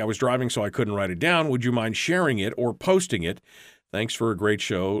 Unfortunately, I was driving, so I couldn't write it down. Would you mind sharing it or posting it? Thanks for a great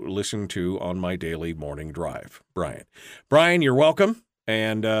show. Listen to on my daily morning drive. Brian. Brian, you're welcome.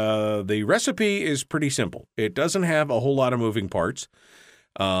 And the recipe is pretty simple. It doesn't have a whole lot of moving parts.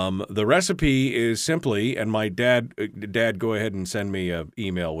 The recipe is simply, and my dad, go ahead and send me an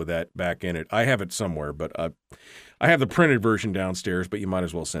email with that back in it. I have it somewhere, but I have the printed version downstairs, but you might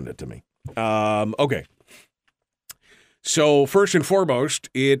as well send it to me. Okay. So first and foremost,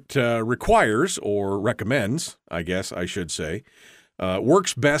 it requires or recommends, I guess I should say,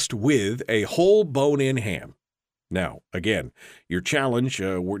 works best with a whole bone-in ham. Now, again, your challenge,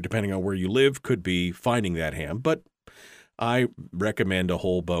 depending on where you live, could be finding that ham, but I recommend a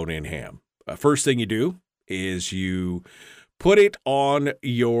whole bone-in ham. First thing you do is you put it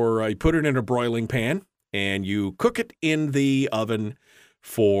you put it in a broiling pan and you cook it in the oven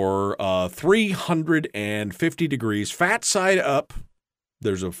for 350 degrees, fat side up.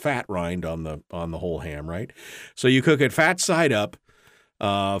 There's a fat rind on the whole ham, right? So you cook it fat side up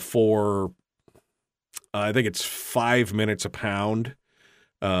for I think it's 5 minutes a pound.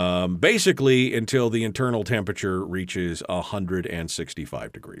 Basically until the internal temperature reaches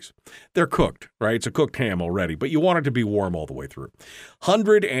 165 degrees. They're cooked, right? It's a cooked ham already, but you want it to be warm all the way through.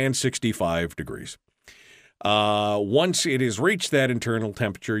 165 degrees. Once it has reached that internal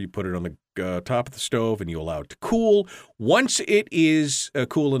temperature, you put it on the top of the stove and you allow it to cool. Once it is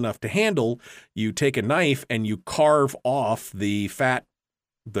cool enough to handle, you take a knife and you carve off the fat.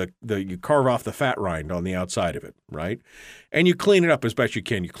 You carve off the fat rind on the outside of it, right? And you clean it up as best you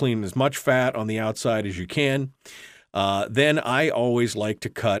can. You clean as much fat on the outside as you can. Then I always like to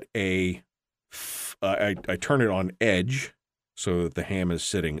cut I turn it on edge so that the ham is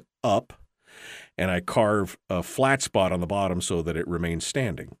sitting up, and I carve a flat spot on the bottom so that it remains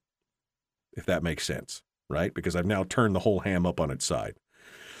standing, if that makes sense, right? Because I've now turned the whole ham up on its side.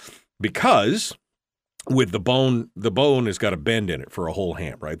 Because with the bone has got a bend in it for a whole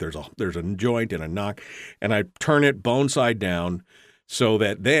ham, right? There's a joint and a knock, and I turn it bone side down so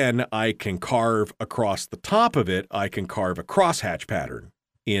that then I can carve across the top of it. I can carve a crosshatch pattern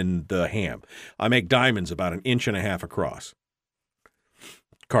in the ham. I make diamonds about 1.5 inches across.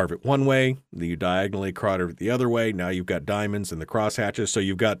 Carve it one way, then you diagonally carve it the other way. Now you've got diamonds and the crosshatches,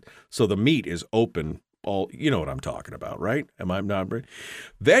 so the meat is open. You know what I'm talking about, right? Am I not?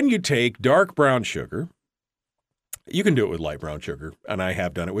 Then you take dark brown sugar. You can do it with light brown sugar, and I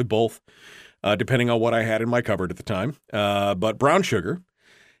have done it with both, depending on what I had in my cupboard at the time. But brown sugar,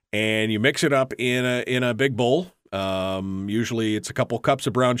 and you mix it up in a big bowl. Usually it's a couple cups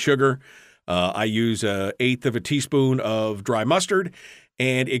of brown sugar. I use 1/8 of a teaspoon of dry mustard.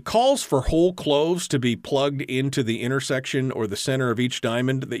 And it calls for whole cloves to be plugged into the intersection or the center of each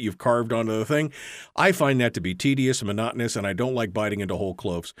diamond that you've carved onto the thing. I find that to be tedious and monotonous, and I don't like biting into whole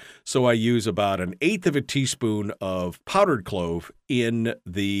cloves. So I use about 1/8 of a teaspoon of powdered clove in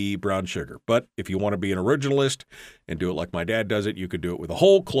the brown sugar. But if you want to be an originalist and do it like my dad does it, you could do it with a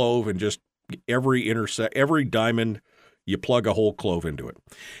whole clove and just every diamond, you plug a whole clove into it.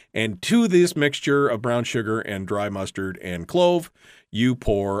 And to this mixture of brown sugar and dry mustard and clove, you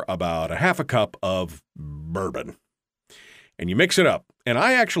pour about 1/2 cup of bourbon. And you mix it up. And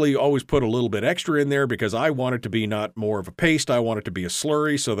I actually always put a little bit extra in there because I want it to be not more of a paste. I want it to be a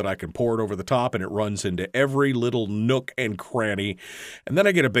slurry so that I can pour it over the top and it runs into every little nook and cranny. And then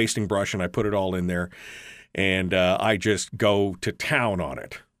I get a basting brush and I put it all in there. And I just go to town on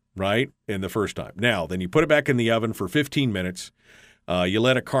it. Right? In the first time. Now, then you put it back in the oven for 15 minutes. You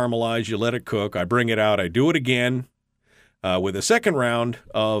let it caramelize. You let it cook. I bring it out. I do it again with a second round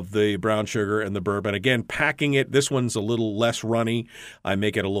of the brown sugar and the bourbon. Again, packing it. This one's a little less runny. I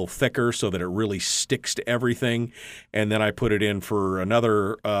make it a little thicker so that it really sticks to everything. And then I put it in for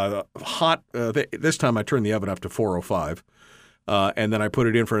another hot. This time I turn the oven up to 405. And then I put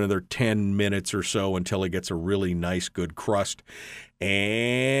it in for another 10 minutes or so until it gets a really nice, good crust.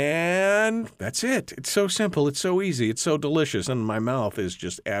 And that's it. It's so simple. It's so easy. It's so delicious. And my mouth is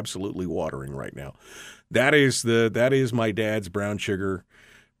just absolutely watering right now. That is my dad's brown sugar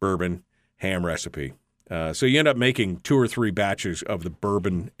bourbon ham recipe. So you end up making 2 or 3 batches of the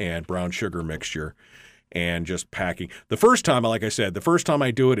bourbon and brown sugar mixture and just packing. The first time, like I said,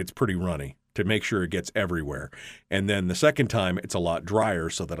 I do it, it's pretty runny to make sure it gets everywhere. And then the second time, it's a lot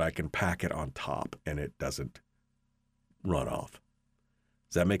drier so that I can pack it on top and it doesn't runoff.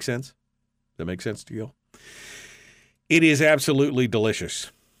 Does that make sense? Does that make sense to you? It is absolutely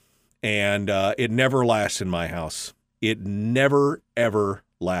delicious, and it never lasts in my house. It never, ever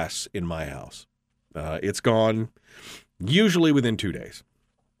lasts in my house. It's gone usually within 2 days.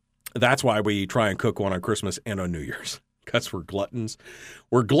 That's why we try and cook one on Christmas and on New Year's, because we're gluttons.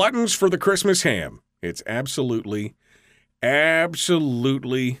 We're gluttons for the Christmas ham. It's absolutely,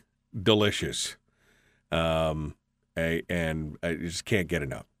 absolutely delicious. And I just can't get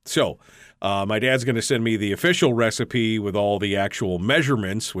enough. So my dad's going to send me the official recipe with all the actual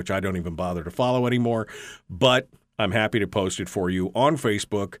measurements, which I don't even bother to follow anymore. But I'm happy to post it for you on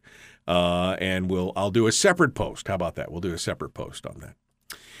Facebook, and I'll do a separate post. How about that? We'll do a separate post on that.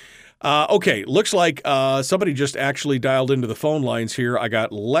 Okay, looks like somebody just actually dialed into the phone lines here. I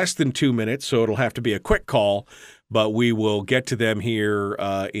got less than 2 minutes, so it'll have to be a quick call, but we will get to them here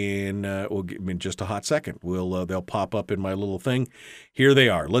in just a hot second. They'll pop up in my little thing. Here they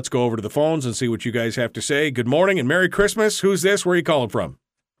are. Let's go over to the phones and see what you guys have to say. Good morning and Merry Christmas. Who's this? Where are you calling from?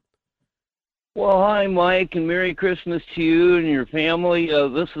 Well, hi, Mike, and Merry Christmas to you and your family.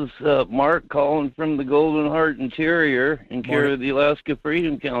 This is Mark calling from the Golden Heart Interior in care of the Alaska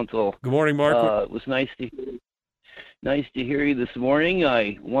Freedom Council. Good morning, Mark. It was nice to hear you this morning.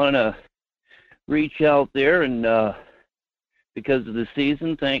 I want to reach out there and, because of the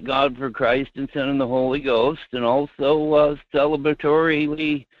season, thank God for Christ and Son and the Holy Ghost, and also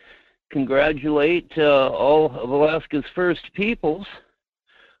celebratorily congratulate all of Alaska's First Peoples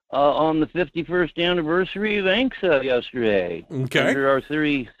on the 51st anniversary of ANCSA yesterday, under our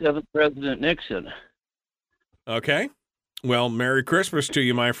 37th President Nixon. Okay. Well, Merry Christmas to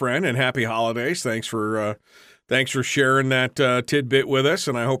you, my friend, and Happy Holidays. Thanks for sharing that tidbit with us,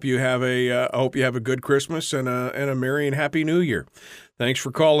 and I hope you have a good Christmas and a Merry and Happy New Year. Thanks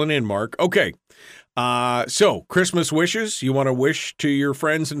for calling in, Mark. Okay. So Christmas wishes, you want to wish to your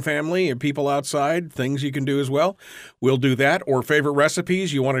friends and family and people outside, things you can do as well. We'll do that. Or favorite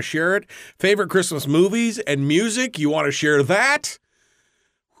recipes, you want to share it. Favorite Christmas movies and music, you want to share that.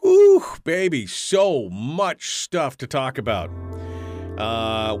 Whew, baby, so much stuff to talk about.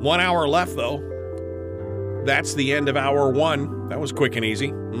 1 hour left, though. That's the end of hour one. That was quick and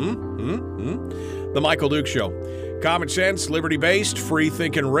easy. The Michael Duke Show. Common sense, liberty-based,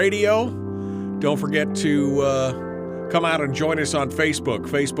 free-thinking radio. Don't forget to come out and join us on Facebook,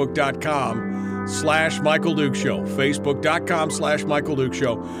 facebook.com/Michael Duke Show, facebook.com/Michael Duke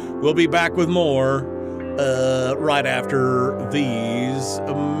Show. We'll be back with more right after these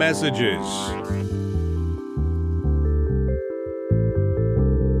messages.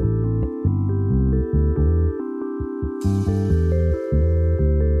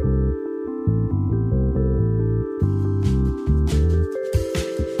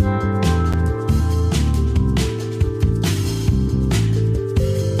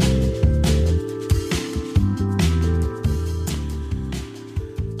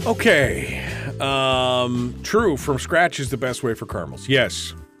 Okay. True, from scratch is the best way for caramels.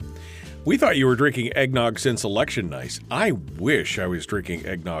 Yes. We thought you were drinking eggnog since election night. I wish I was drinking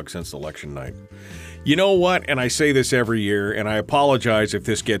eggnog since election night. You know what? And I say this every year, and I apologize if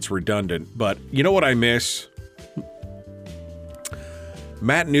this gets redundant, but you know what I miss?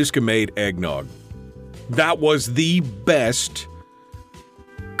 Matanuska made eggnog. That was the best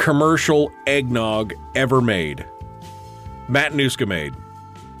commercial eggnog ever made. Matanuska made.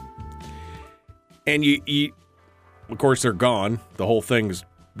 And you eat, of course, they're gone. The whole thing's,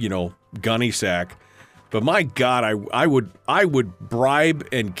 gunny sack. But my God, I would bribe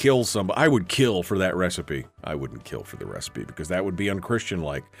and kill somebody. I would kill for that recipe. I wouldn't kill for the recipe because that would be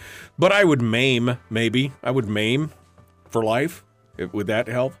unchristian-like. But I would maim, maybe. I would maim for life. Would that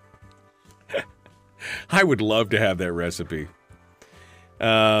help? I would love to have that recipe.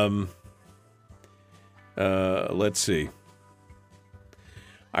 Let's see.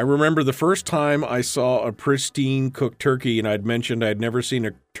 I remember the first time I saw a pristine cooked turkey, and I'd mentioned I'd never seen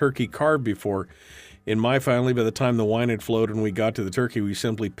a turkey carved before. In my family, by the time the wine had flowed and we got to the turkey, we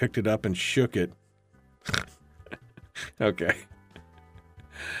simply picked it up and shook it. Okay.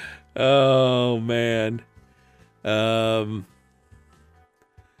 Oh, man. Donna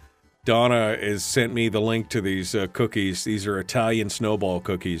has sent me the link to these cookies. These are Italian snowball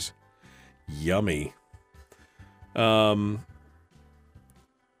cookies. Yummy.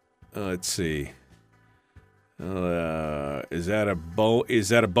 Let's see. Is that a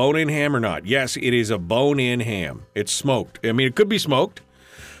bone-in ham or not? Yes, it is a bone-in ham. It's smoked. I mean, it could be smoked.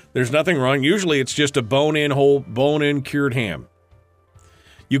 There's nothing wrong. Usually, it's just a bone-in cured ham.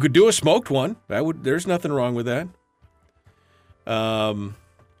 You could do a smoked one. There's nothing wrong with that.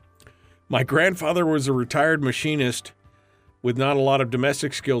 My grandfather was a retired machinist with not a lot of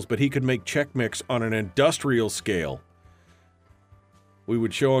domestic skills, but he could make Chex Mix on an industrial scale. We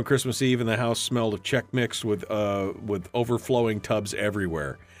would show on Christmas Eve, and the house smelled of Chex Mix with overflowing tubs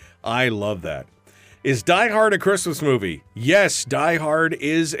everywhere. I love that. Is Die Hard a Christmas movie? Yes, Die Hard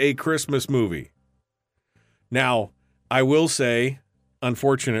is a Christmas movie. Now, I will say,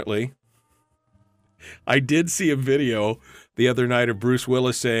 unfortunately, I did see a video the other night of Bruce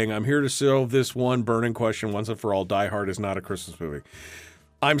Willis saying, I'm here to solve this one burning question once and for all. Die Hard is not a Christmas movie.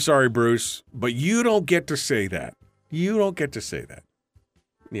 I'm sorry, Bruce, but you don't get to say that. You don't get to say that.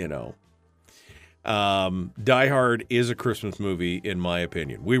 You know. Die Hard is a Christmas movie, in my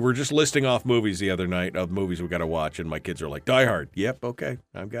opinion. We were just listing off movies the other night of movies we got to watch, and my kids are like, Die Hard. Yep, okay,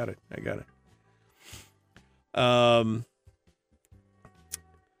 I got it.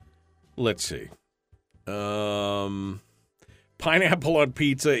 Let's see. Pineapple on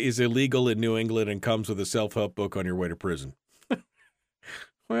pizza is illegal in New England and comes with a self-help book on your way to prison.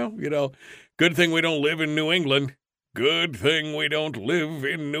 Well, you know, good thing we don't live in New England. Good thing we don't live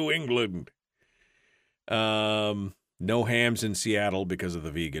in New England. No hams in Seattle because of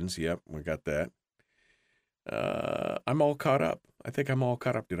the vegans. Yep, we got that. I'm all caught up. I think I'm all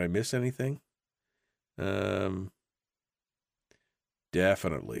caught up. Did I miss anything?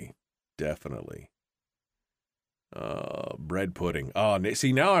 Definitely. Bread pudding. Oh,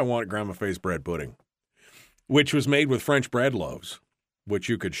 see, now I want Grandma Faye's bread pudding, which was made with French bread loaves, which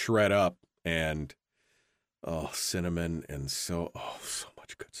you could shred up and, cinnamon and so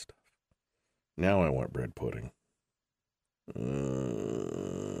much good stuff. Now I want bread pudding.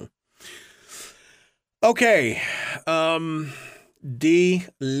 Okay.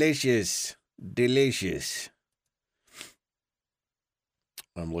 Delicious.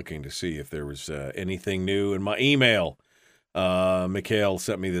 I'm looking to see if there was anything new in my email. Mikhail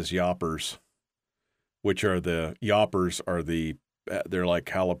sent me this Yoppers, which are the Yoppers are they're like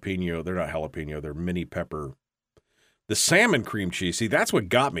jalapeno. They're not jalapeno. They're mini pepper. The salmon cream cheese. See, that's what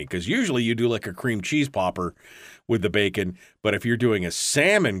got me, because usually you do like a cream cheese popper with the bacon, but if you're doing a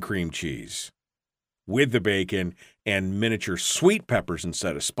salmon cream cheese with the bacon and miniature sweet peppers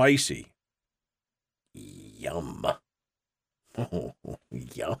instead of spicy, yum. Oh,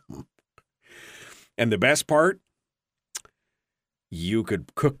 yum. And the best part, you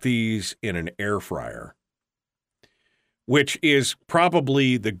could cook these in an air fryer, which is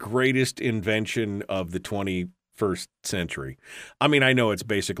probably the greatest invention of the 21st century. I mean, I know it's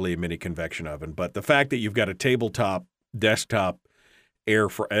basically a mini convection oven, but the fact that you've got a tabletop, desktop air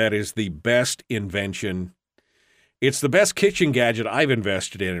fryer, that is the best invention. It's the best kitchen gadget I've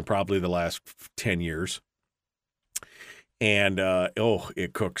invested in probably the last 10 years. And,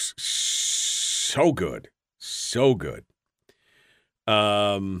 it cooks so good. So good.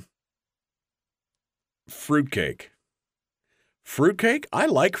 Fruitcake. Fruitcake? I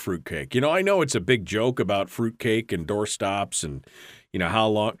like fruitcake. You know, I know it's a big joke about fruitcake and doorstops and, you know, how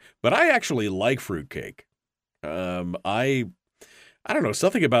long, but I actually like fruitcake. I don't know,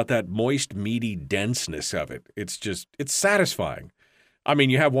 something about that moist, meaty denseness of it. It's satisfying. I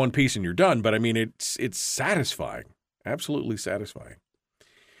mean, you have one piece and you're done, but I mean, it's satisfying. Absolutely satisfying.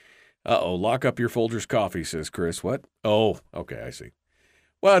 Lock up your Folgers coffee, says Chris. What? Oh, okay, I see.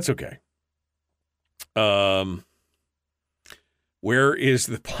 Well, it's okay. Where is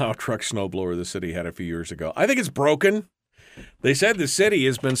the plow truck snowblower the city had a few years ago? I think it's broken. They said the city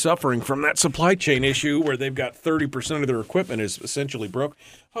has been suffering from that supply chain issue where they've got 30% of their equipment is essentially broke.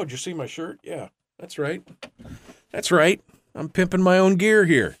 Oh, did you see my shirt? Yeah, that's right. That's right. I'm pimping my own gear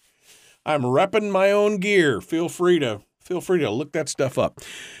here. I'm repping my own gear. Feel free to look that stuff up.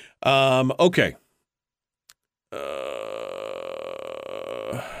 Okay.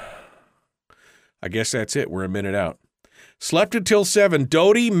 I guess that's it. We're a minute out. Slept until 7.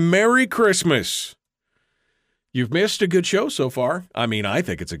 Doty, Merry Christmas. You've missed a good show so far. I mean, I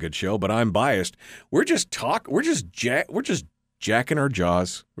think it's a good show, but I'm biased. We're just jacking our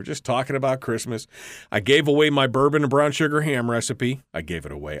jaws. We're just talking about Christmas. I gave away my bourbon and brown sugar ham recipe. I gave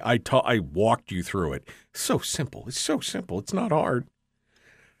it away. I walked you through it. So simple. It's so simple. It's not hard.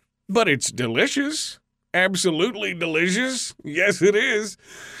 But it's delicious. Absolutely delicious. Yes, it is.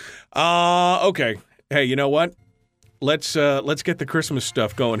 Okay. Hey, you know what? Let's get the Christmas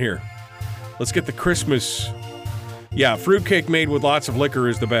stuff going here. Let's get the Christmas. Yeah, fruitcake made with lots of liquor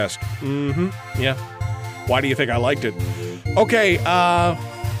is the best. Mm-hmm. Yeah. Why do you think I liked it? Okay,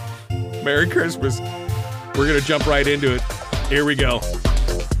 Merry Christmas. We're going to jump right into it. Here we go.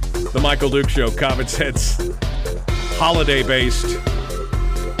 The Michael Duke Show, Common Sense, holiday-based,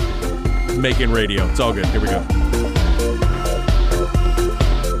 making radio. It's all good. Here we go.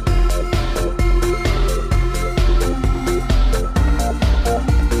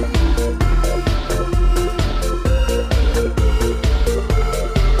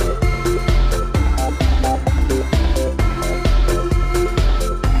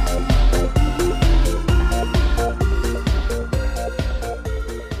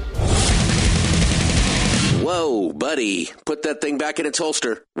 Buddy, put that thing back in its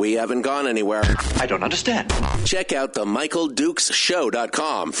holster. We haven't gone anywhere. I don't understand. Check out the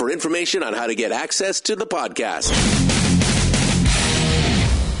MichaelDukesShow.com for information on how to get access to the podcast.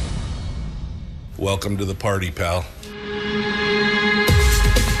 Welcome to the party, pal.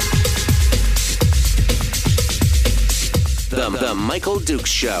 The Michael Dukes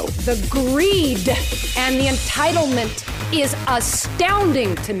Show. The greed and the entitlement is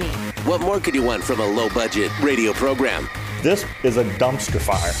astounding to me. What more could you want from a low-budget radio program? This is a dumpster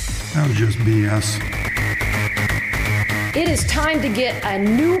fire. That was just BS. It is time to get a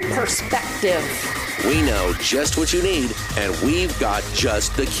new perspective. We know just what you need, and we've got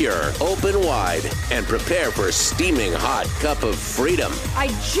just the cure. Open wide and prepare for a steaming hot cup of freedom. I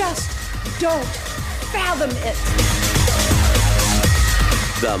just don't fathom it.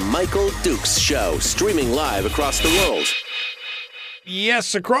 The Michael Dukes Show, streaming live across the world.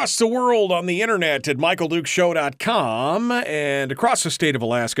 Yes, across the world on the internet at MichaelDukesShow.com and across the state of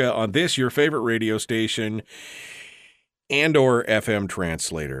Alaska on this, your favorite radio station and or FM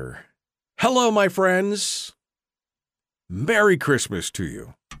translator. Hello, my friends. Merry Christmas to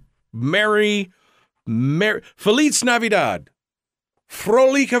you. Merry Feliz Navidad.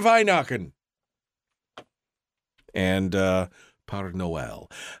 Fröhliche Weihnachten. And, Par Noel.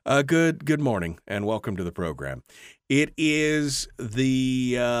 Good morning, and welcome to the program. It is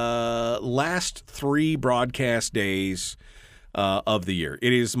the last 3 broadcast days of the year.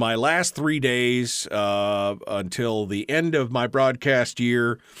 It is my last 3 days until the end of my broadcast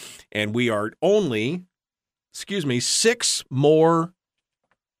year, and we are only, 6 more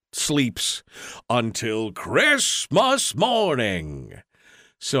sleeps until Christmas morning.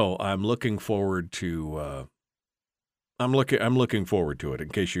 So I'm looking forward to... I'm looking forward to it, in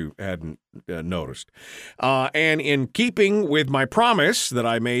case you hadn't noticed. And in keeping with my promise that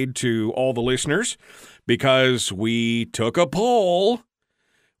I made to all the listeners, because we took a poll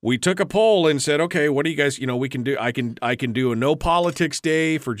and said, okay, what do you guys, we can do? I can do a no politics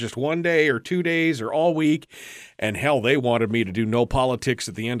day for just 1 day or 2 days or all week. And hell, they wanted me to do no politics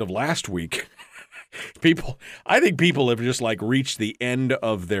at the end of last week. I think people have just reached the end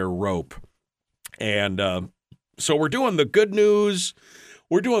of their rope. And, so we're doing the good news.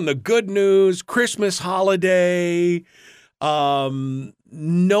 We're doing the good news, Christmas holiday,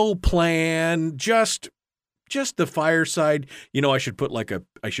 no plan, just the fireside. I should put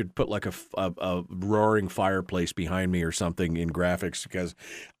a roaring fireplace behind me or something in graphics, because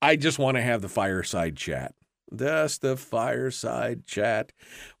I just want to have the fireside chat. Just the fireside chat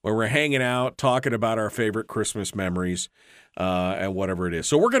where we're hanging out, talking about our favorite Christmas memories. And whatever it is.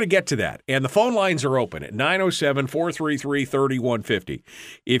 So we're going to get to that. And the phone lines are open at 907-433-3150.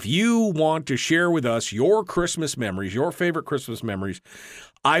 If you want to share with us your Christmas memories, your favorite Christmas memories,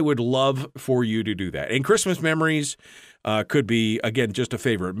 I would love for you to do that. And Christmas memories could be, again, just a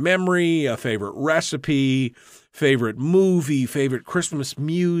favorite memory, a favorite recipe, favorite movie, favorite Christmas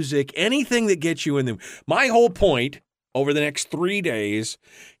music, anything that gets you in the... My whole point over the next 3 days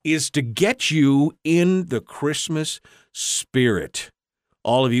is to get you in the Christmas spirit.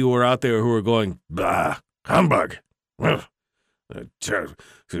 All of you who are out there who are going, bah, humbug,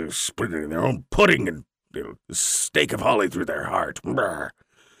 splitting their own pudding and steak of holly through their heart.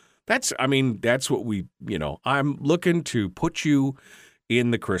 That's what we, I'm looking to put you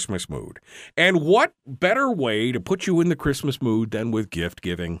in the Christmas mood. And what better way to put you in the Christmas mood than with gift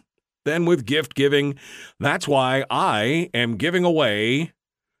giving? That's why I am giving away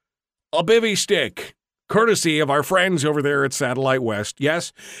a bivvy stick, courtesy of our friends over there at Satellite West.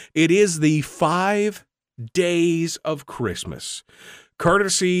 Yes, it is the 5 days of Christmas,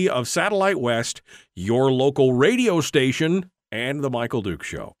 courtesy of Satellite West, your local radio station, and the Michael Dukes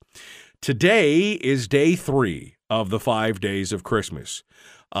Show. Today is day 3 of the 5 days of Christmas,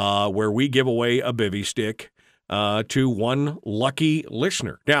 where we give away a bivvy stick to one lucky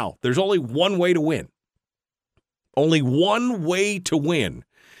listener. Now, there's only one way to win. Only one way to win.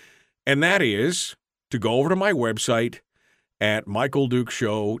 And that is to go over to my website at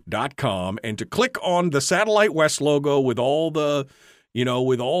MichaelDukesShow.com and to click on the Satellite West logo with all the,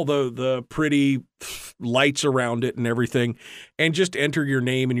 the pretty lights around it and everything, and just enter your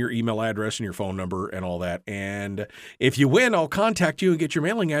name and your email address and your phone number and all that. And if you win, I'll contact you and get your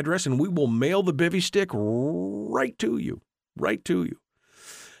mailing address, and we will mail the bivvy stick right to you.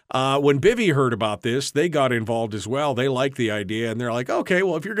 When Bivvy heard about this, they got involved as well. They liked the idea, and they're like, okay,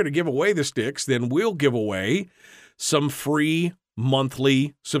 well, if you're going to give away the sticks, then we'll give away some free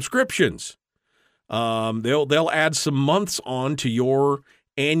monthly subscriptions. They'll add some months on to your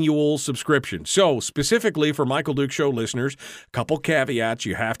annual subscription. So specifically for Michael Dukes Show listeners, a couple caveats.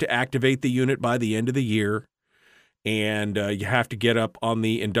 You have to activate the unit by the end of the year. and you have to get up on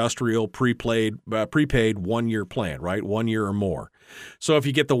the industrial prepaid 1-year plan, right? 1 year or more. So if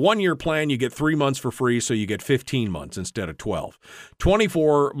you get the 1-year plan, you get 3 months for free, so you get 15 months instead of 12.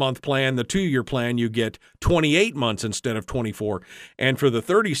 24-month plan, the 2-year plan, you get 28 months instead of 24. And for the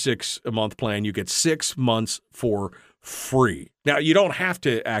 36-month plan, you get 6 months for free. Now, you don't have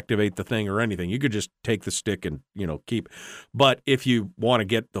to activate the thing or anything. You could just take the stick and, keep. But if you want to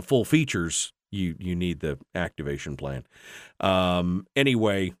get the full features, you need the activation plan.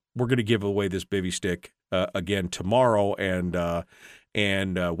 Anyway, we're going to give away this Bivy stick again tomorrow and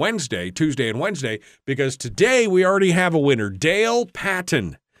Wednesday, Tuesday and Wednesday, because today we already have a winner, Dale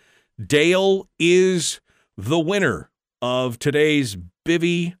Patton. Dale is the winner of today's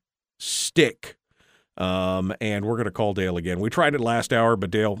Bivy stick. And we're going to call Dale again. We tried it last hour,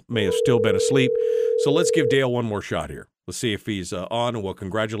 but Dale may have still been asleep. So let's give Dale one more shot here. Let's see if he's on, and we'll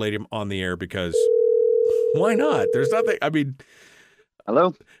congratulate him on the air because why not? There's nothing. I mean,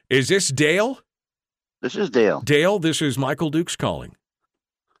 hello? Is this Dale? This is Dale. Dale, this is Michael Dukes calling.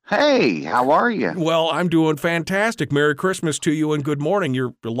 Hey, how are you? Well, I'm doing fantastic. Merry Christmas to you and good morning.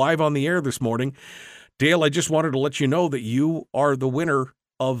 You're live on the air this morning. Dale, I just wanted to let you know that you are the winner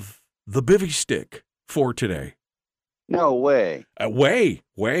of the Bivy stick for today. No way. Way.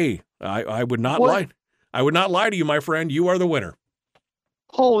 I would not lie. I would not lie to you, my friend. You are the winner.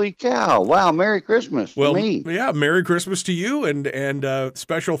 Holy cow. Wow, Merry Christmas to me. Yeah, Merry Christmas to you, and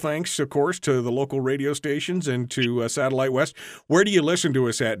special thanks, of course, to the local radio stations and to Satellite West. Where do you listen to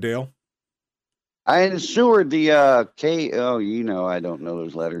us at, Dale? I in Seward, the I don't know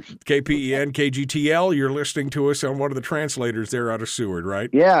those letters. KPEN, KGTL, you're listening to us on one of the translators there out of Seward, right?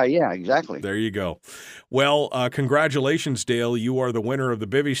 Yeah, exactly. There you go. Well, congratulations, Dale. You are the winner of the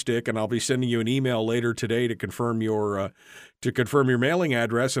Bivy stick, and I'll be sending you an email later today to confirm your mailing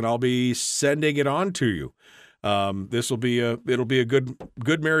address, and I'll be sending it on to you. It'll be a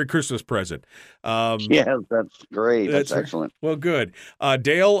good Merry Christmas present. Yeah, that's great. That's excellent. Well, good.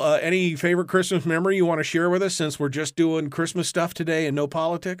 Dale, any favorite Christmas memory you want to share with us since we're just doing Christmas stuff today and no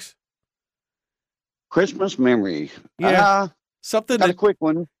politics? Christmas memory. Yeah. Something. A quick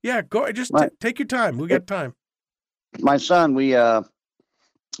one. Yeah, go. Just take your time. We got time. My son, we had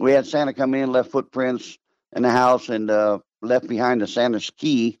Santa come in, left footprints in the house, and left behind the Santa's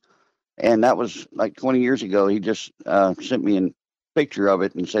key. And that was like 20 years ago. He just sent me a picture of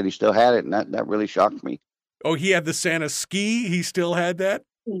it and said he still had it, and that really shocked me. Oh, he had the Santa ski? He still had that?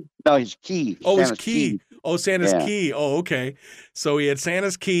 No, his key. Oh, Santa's his key. Oh, Santa's key. Oh, okay. So he had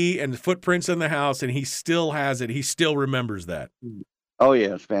Santa's key and footprints in the house, and he still has it. He still remembers that. Oh,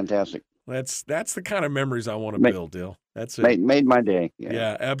 yeah. It's fantastic. That's the kind of memories I want to build, Dale. That's it. Made my day.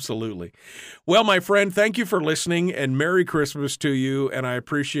 Yeah, absolutely. Well, my friend, thank you for listening, and Merry Christmas to you. And I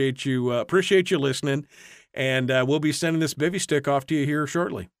appreciate you listening. And we'll be sending this Bivy stick off to you here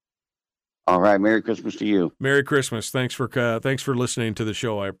shortly. All right. Merry Christmas to you. Merry Christmas. Thanks for listening to the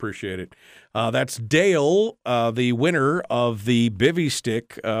show. I appreciate it. That's Dale, the winner of the Bivy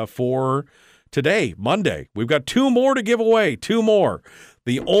stick for today, Monday. We've got 2 more to give away. 2 more.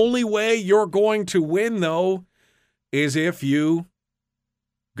 The only way you're going to win, though, is if you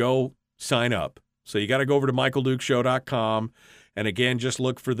go sign up. So you got to go over to michaeldukeshow.com, and again, just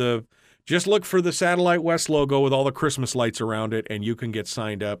look for the Satellite West logo with all the Christmas lights around it, and you can get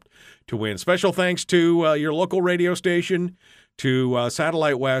signed up to win. Special thanks to your local radio station, to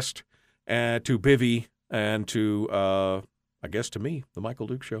Satellite West, to Bivy, and to I guess to me, the Michael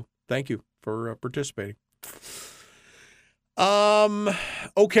Dukes Show. Thank you for participating.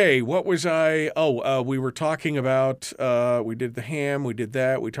 Okay, what was I? We were talking about, we did the ham, we did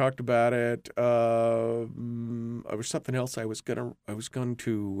that, we talked about it. There was something else I was going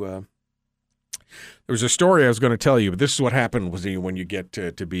to, there was a story I was going to tell you, but this is what happened when you get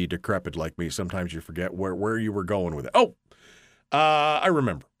to be decrepit like me. Sometimes you forget where you were going with it. I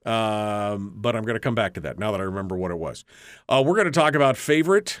remember. But I'm going to come back to that now that I remember what it was. We're going to talk about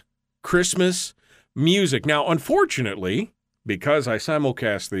favorite Christmas music. Now, unfortunately, because I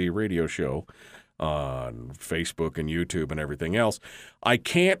simulcast the radio show on Facebook and YouTube and everything else, I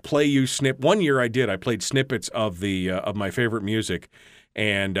can't play you One year I did. I played snippets of of my favorite music,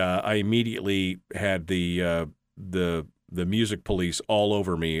 and I immediately had the music police all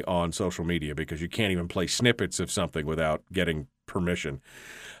over me on social media because you can't even play snippets of something without getting permission.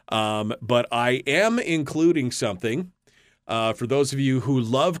 But I am including something for those of you who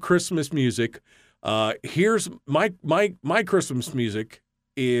love Christmas music. Here's my Christmas music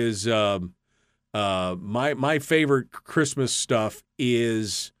is my favorite Christmas stuff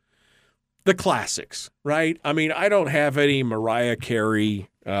is the classics, right? I mean, I don't have any Mariah Carey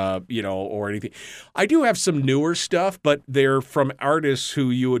or anything. I do have some newer stuff, but they're from artists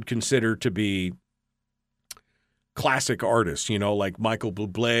who you would consider to be classic artists, like Michael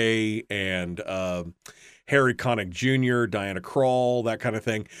Bublé and Harry Connick Jr., Diana Krall, that kind of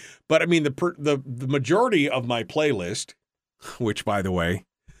thing. But I mean, the majority of my playlist, which, by the way,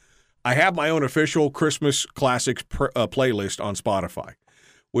 I have my own official Christmas Classics playlist on Spotify,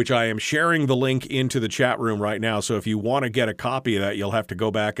 which I am sharing the link into the chat room right now. So if you want to get a copy of that, you'll have to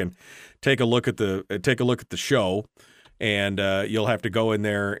go back and take a look at the show, and you'll have to go in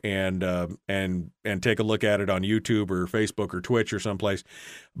there and take a look at it on YouTube or Facebook or Twitch or someplace.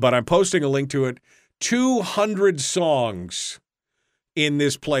 But I'm posting a link to it. 200 songs in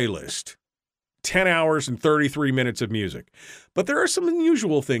this playlist. 10 hours and 33 minutes of music. But there are some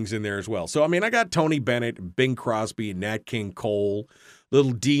unusual things in there as well. So, I mean, I got Tony Bennett, Bing Crosby, Nat King Cole,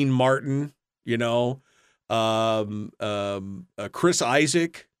 little Dean Martin, Chris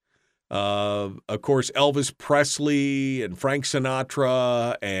Isaac, of course, Elvis Presley and Frank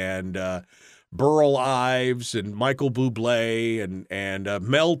Sinatra and Burl Ives and Michael Bublé and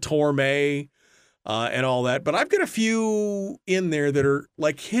Mel Torme and all that. But I've got a few in there that are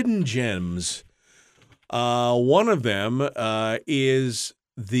like hidden gems. One of them is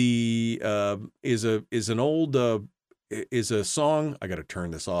a song. I got to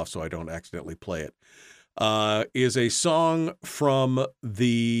turn this off so I don't accidentally play it. Is a song from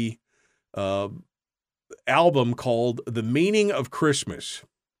the album called "The Meaning of Christmas."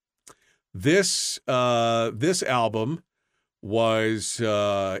 This album was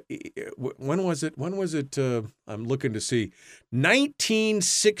when was it? When was it? I'm looking to see.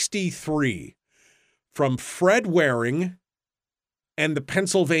 1963, from Fred Waring and the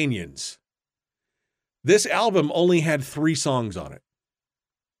Pennsylvanians. This album only had 3 songs on it.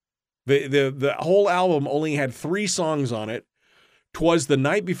 The whole album only had 3 songs on it. 'Twas the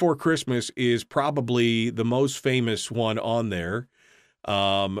Night Before Christmas is probably the most famous one on there,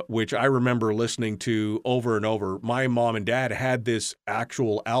 which I remember listening to over and over. My mom and dad had this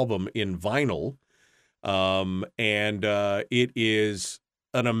actual album in vinyl, and it is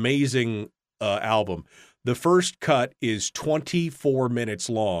an amazing album. The first cut is 24 minutes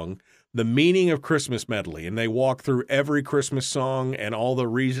long. The Meaning of Christmas medley, and they walk through every Christmas song and all the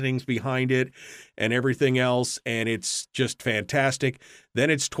reasonings behind it and everything else, and it's just fantastic. Then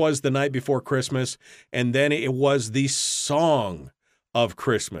it's 'Twas the Night Before Christmas, and then it was the Song of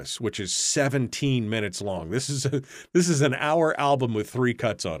Christmas, which is 17 minutes long. This is an hour album with 3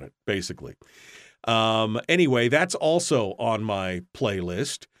 cuts on it, basically. Anyway, that's also on my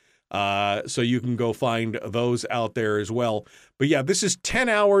playlist. So you can go find those out there as well. But yeah, this is 10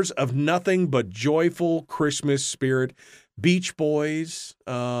 hours of nothing but joyful Christmas spirit. Beach Boys,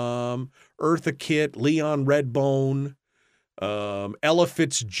 Eartha Kitt, Leon Redbone, Ella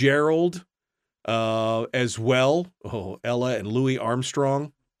Fitzgerald as well. Oh, Ella and Louis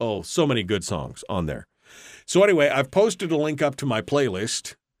Armstrong. Oh, so many good songs on there. So anyway, I've posted a link up to my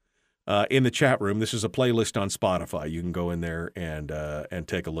playlist in the chat room. This is a playlist on Spotify. You can go in there and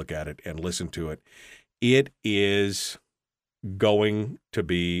take a look at it and listen to it. It is going to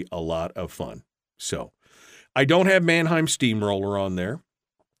be a lot of fun. So I don't have Mannheim Steamroller on there.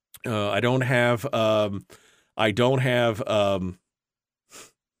 I don't have I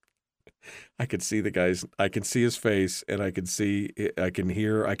could see the guy's, I can see his face, and I can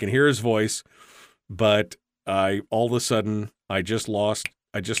hear his voice, but all of a sudden I just lost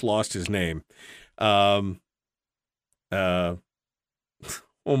his name. Oh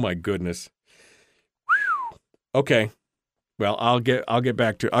my goodness. Okay. Well, I'll get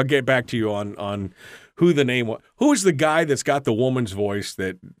back to you on who the name was. Who is the guy that's got the woman's voice?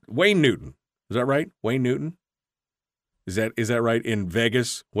 That Wayne Newton. Is that right? Wayne Newton? Is that right? In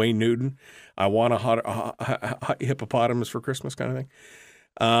Vegas, Wayne Newton. I want a hot hippopotamus for Christmas kind of thing.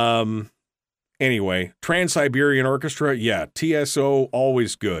 Anyway, Trans-Siberian Orchestra, yeah. TSO,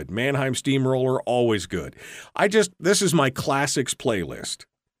 always good. Mannheim Steamroller, always good. This is my classics playlist.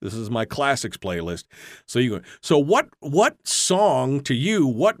 So what song to you,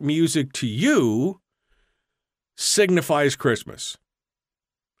 what music to you signifies Christmas?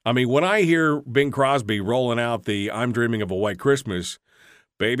 I mean, when I hear Bing Crosby rolling out the I'm Dreaming of a White Christmas,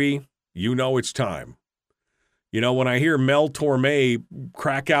 baby, you know it's time. You know, when I hear Mel Torme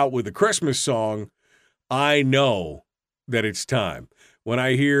crack out with a Christmas song, I know that it's time. When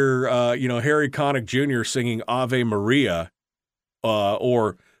I hear, Harry Connick Jr. singing Ave Maria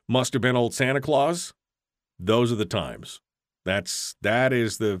or Must Have Been Old Santa Claus, those are the times. That's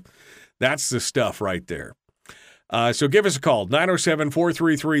the stuff right there. So give us a call,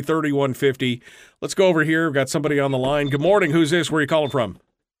 907-433-3150. Let's go over here. We've got somebody on the line. Good morning. Who's this? Where are you calling from?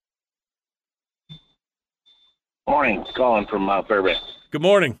 Morning. Calling from Fairbanks. Good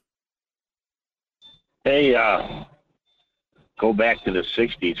morning. Hey, go back to the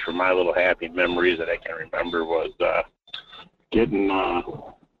 60s for my little happy memories that I can remember was getting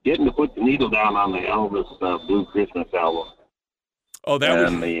to put the needle down on the Elvis Blue Christmas album. Oh, that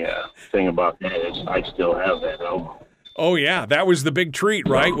was... And the thing about that is I still have that album. Oh, yeah. That was the big treat,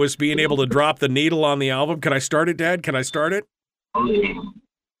 right? Was being able to drop the needle on the album. Can I start it, Dad? Can I start it?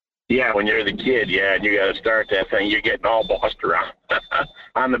 Yeah, when you're the kid, yeah, and you got to start that thing. You're getting all bossed around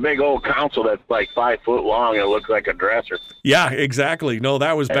on the big old console that's like 5 foot long. It looks like a dresser. Yeah, exactly. No,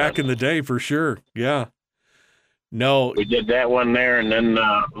 that was back in the day for sure. Yeah. No. We did that one there, and then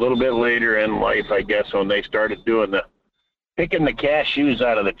a little bit later in life, I guess, when they started doing picking the cashews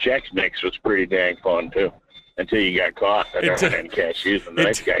out of the Chex Mix was pretty dang fun, too. Until you got caught. I never had any cashews, and the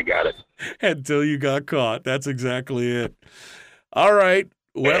next guy got it. Until you got caught. That's exactly it. All right.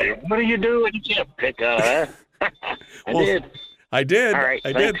 Well, hey, what do you do when you can't pick up? I did. All right,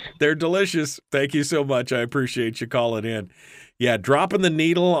 I thanks. did. They're delicious. Thank you so much. I appreciate you calling in. Yeah, dropping the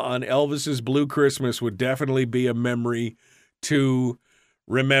needle on Elvis's Blue Christmas would definitely be a memory to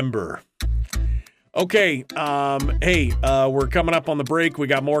remember. Okay. We're coming up on the break. We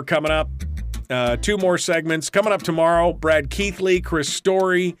got more coming up. 2 more segments coming up tomorrow. Brad Keithley, Chris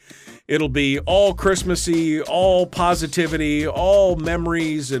Story. It'll be all Christmassy, all positivity, all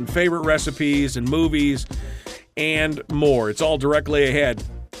memories and favorite recipes and movies and more. It's all directly ahead.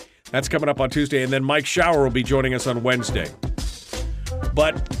 That's coming up on Tuesday. And then Mike Shower will be joining us on Wednesday.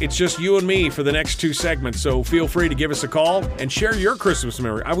 But it's just you and me for the next 2 segments. So feel free to give us a call and share your Christmas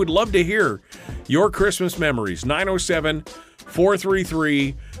memory. I would love to hear your Christmas memories.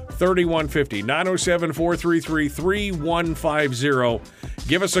 907-433-3150. 907-433-3150.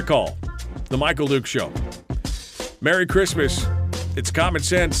 Give us a call. The Michael Duke Show. Merry Christmas. It's common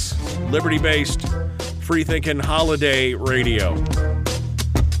sense, liberty-based, free-thinking holiday radio.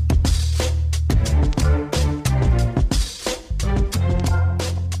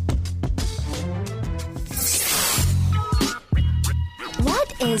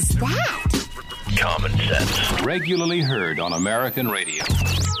 What is that? Common sense. Regularly heard on American radio.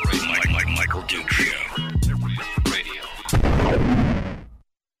 Michael Duke Show. Radio.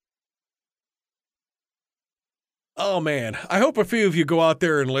 Oh, man. I hope a few of you go out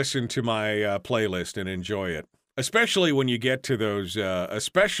there and listen to my playlist and enjoy it. Especially when you get to those, the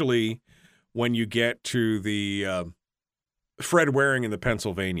Fred Waring and the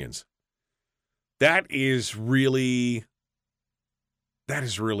Pennsylvanians. That is really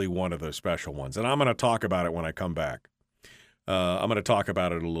one of those special ones. And I'm going to talk about it when I come back. I'm going to talk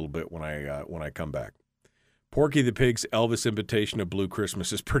about it a little bit when I come back. Porky the Pig's Elvis imitation of Blue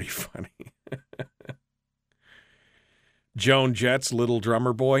Christmas is pretty funny. Joan Jett's Little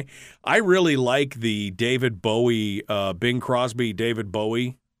Drummer Boy. I really like the David Bowie, Bing Crosby, David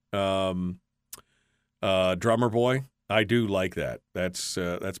Bowie Drummer Boy. I do like that. That's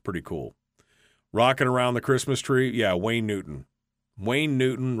pretty cool. Rocking Around the Christmas Tree. Yeah, Wayne Newton. Wayne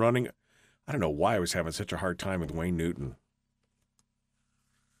Newton running. I don't know why I was having such a hard time with Wayne Newton.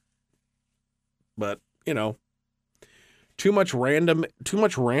 But, too much random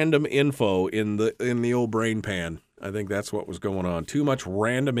info in the old brain pan. I think that's what was going on. Too much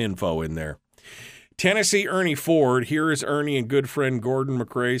random info in there. Tennessee Ernie Ford. Here is Ernie and good friend Gordon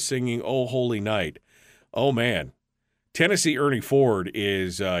McRae singing "Oh Holy Night." Oh, man. Tennessee Ernie Ford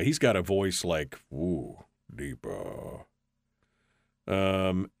is, he's got a voice like, ooh, deeper.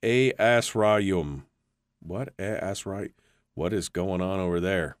 Asrayum. What? Asray? What is going on over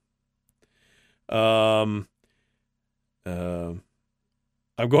there? I'm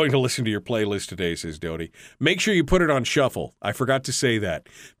going to listen to your playlist today, says Dodie. Make sure you put it on shuffle. I forgot to say that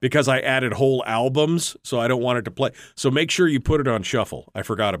because I added whole albums, so I don't want it to play. So make sure you put it on shuffle. I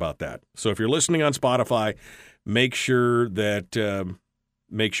forgot about that. So if you're listening on Spotify, make sure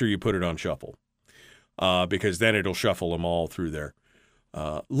you put it on shuffle because then it'll shuffle them all through there.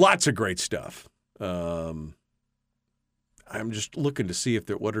 Lots of great stuff. I'm just looking to see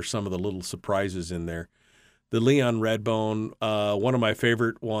what are some of the little surprises in there. The Leon Redbone, one of my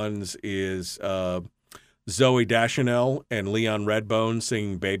favorite ones is Zooey Deschanel and Leon Redbone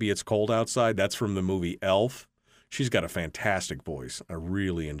singing Baby It's Cold Outside. That's from the movie Elf. She's got a fantastic voice. I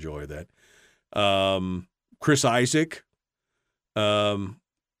really enjoy that. Chris Isaak,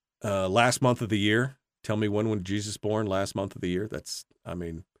 Last Month of the Year. Tell me when Jesus born, last month of the year. That's,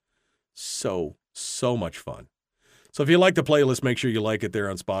 so much fun. So if you like the playlist, make sure you like it there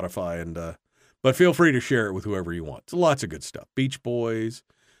on Spotify, but feel free to share it with whoever you want. It's lots of good stuff. Beach Boys,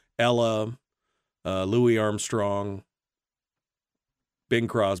 Ella, Louis Armstrong, Bing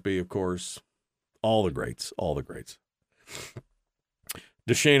Crosby, of course. All the greats. All the greats.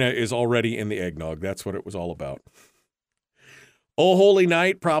 Deshana is already in the eggnog. That's what it was all about. Oh Holy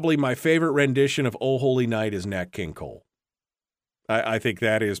Night, probably my favorite rendition of Oh Holy Night is Nat King Cole. I think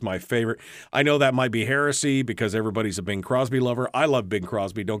that is my favorite. I know that might be heresy because everybody's a Bing Crosby lover. I love Bing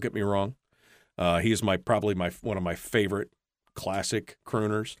Crosby, don't get me wrong. He is probably one of my favorite classic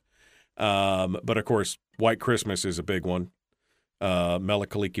crooners. But of course, White Christmas is a big one. Mele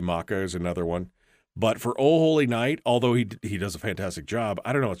Kalikimaka is another one. But for Oh Holy Night, although he does a fantastic job,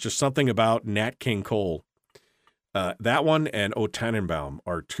 I don't know, it's just something about Nat King Cole. That one and O Tannenbaum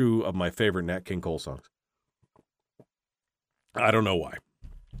are two of my favorite Nat King Cole songs. I don't know why.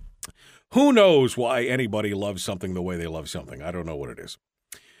 Who knows why anybody loves something the way they love something? I don't know what it is.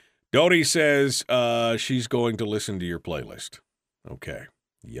 Dodie says she's going to listen to your playlist. Okay.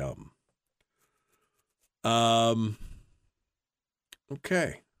 Yum.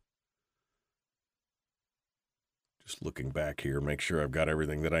 Okay. Just looking back here, make sure I've got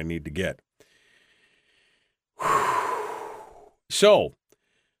everything that I need to get. So,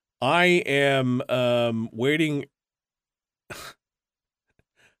 I am waiting.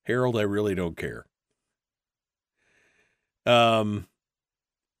 Harold, I really don't care. I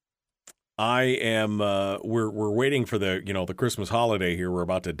am. We're waiting for the Christmas holiday here. We're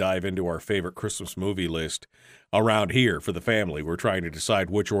about to dive into our favorite Christmas movie list around here for the family. We're trying to decide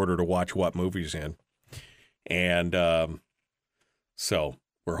which order to watch what movies in, and so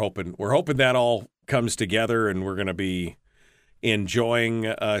we're hoping that all comes together, and we're going to be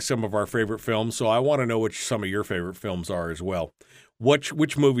enjoying some of our favorite films. So I want to know which some of your favorite films are as well.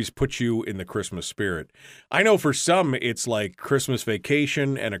 Which movies put you in the Christmas spirit? I know for some it's like Christmas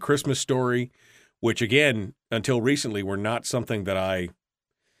Vacation and A Christmas Story, which again, until recently, were not something that I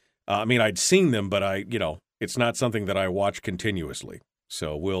mean, I'd seen them, but it's not something that I watch continuously.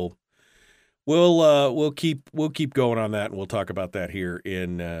 So we'll keep going on that, and we'll talk about that here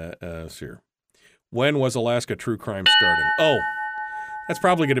in here. When was Alaska True Crime starting? Oh, that's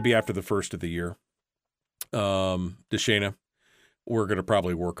probably going to be after the first of the year. Deshana, we're going to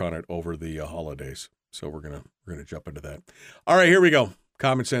probably work on it over the holidays. So we're going to jump into that. All right, here we go.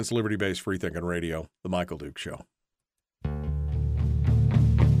 Common sense, liberty-based, free thinking radio, The Michael Duke Show.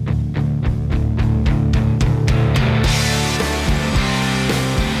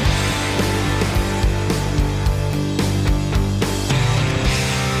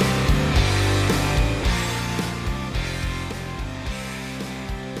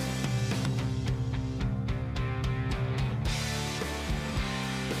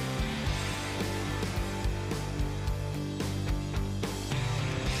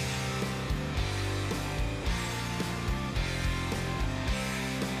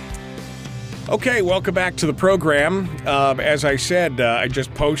 Okay, welcome back to the program. As I said, I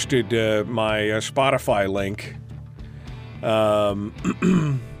just posted my Spotify link to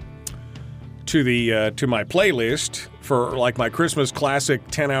my playlist for like my Christmas classic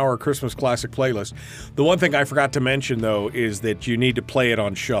 10-hour Christmas classic playlist. The one thing I forgot to mention though is that you need to play it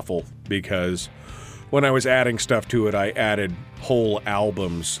on shuffle, because when I was adding stuff to it, I added whole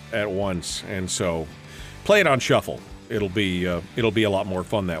albums at once, and so play it on shuffle. It'll be a lot more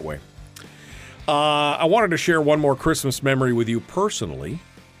fun that way. I wanted to share one more Christmas memory with you personally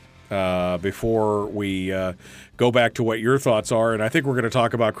before we go back to what your thoughts are. And I think we're going to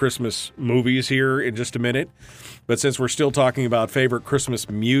talk about Christmas movies here in just a minute. But since we're still talking about favorite Christmas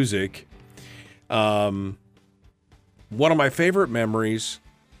music, one of my favorite memories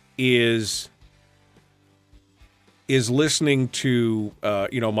is listening to,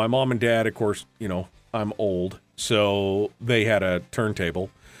 my mom and dad, of course, I'm old, so they had a turntable.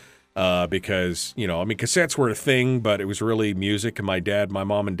 Because, cassettes were a thing, but it was really music. And my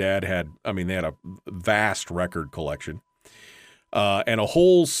mom and dad they had a vast record collection, and a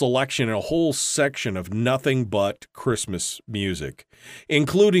whole selection and a whole section of nothing but Christmas music,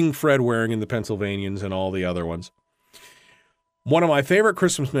 including Fred Waring and the Pennsylvanians and all the other ones. One of my favorite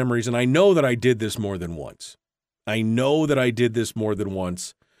Christmas memories, and I know that I did this more than once.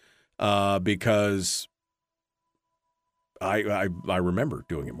 Because I remember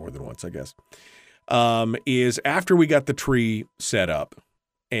doing it more than once, I guess, is after we got the tree set up.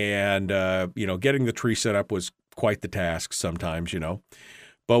 And, getting the tree set up was quite the task sometimes,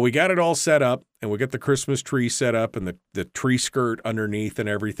 But we got it all set up, and we got the Christmas tree set up and the tree skirt underneath and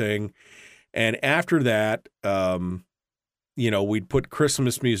everything. And after that, we'd put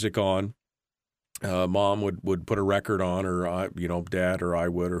Christmas music on. Mom would put a record on, or, Dad or I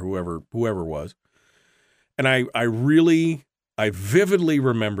would, or whoever was. And I vividly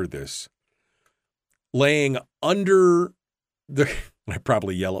remember this, laying under the, I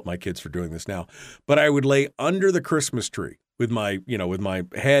probably yell at my kids for doing this now, but I would lay under the Christmas tree with my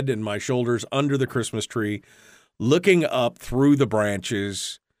head and my shoulders under the Christmas tree, looking up through the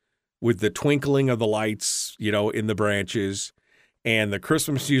branches with the twinkling of the lights, in the branches and the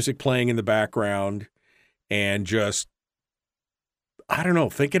Christmas music playing in the background and just, I don't know,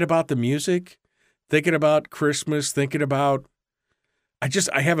 thinking about the music, thinking about Christmas, thinking about,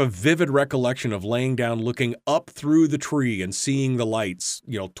 I have a vivid recollection of laying down, looking up through the tree and seeing the lights,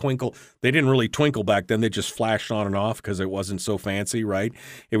 twinkle. They didn't really twinkle back then. They just flashed on and off because it wasn't so fancy, right?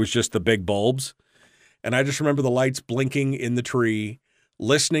 It was just the big bulbs. And I just remember the lights blinking in the tree,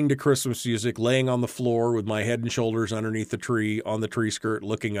 listening to Christmas music, laying on the floor with my head and shoulders underneath the tree, on the tree skirt,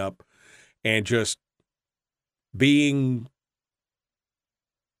 looking up, and just being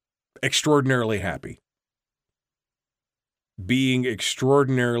extraordinarily happy. Being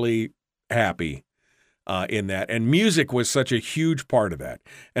extraordinarily happy in that. And music was such a huge part of that.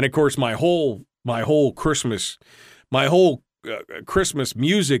 And of course, my whole Christmas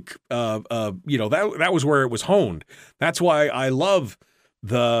music, that was where it was honed. That's why I love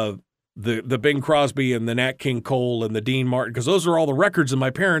the Bing Crosby and the Nat King Cole and the Dean Martin, because those are all the records that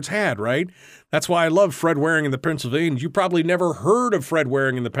my parents had, right? That's why I love Fred Waring and the Pennsylvanians. You probably never heard of Fred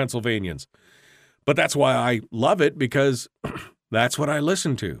Waring and the Pennsylvanians, but that's why I love it, because that's what I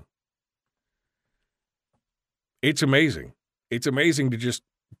listen to. It's amazing. It's amazing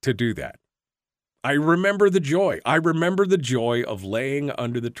to do that. I remember the joy. I remember the joy of laying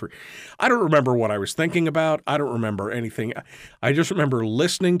under the tree. I don't remember what I was thinking about. I don't remember anything. I just remember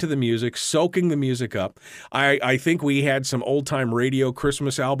listening to the music, soaking the music up. I think we had some old-time radio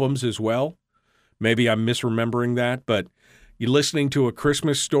Christmas albums as well. Maybe I'm misremembering that, but you're listening to a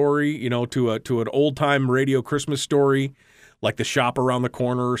Christmas story, to an old-time radio Christmas story, like The Shop Around the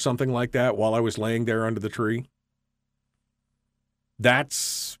Corner or something like that, while I was laying there under the tree.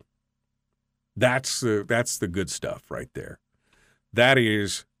 That's the good stuff right there. That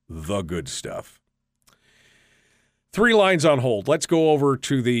is the good stuff. 3 lines on hold. Let's go over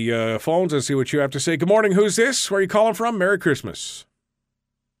to the phones and see what you have to say. Good morning. Who's this? Where are you calling from? Merry Christmas.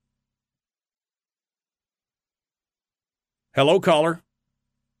 Hello, caller.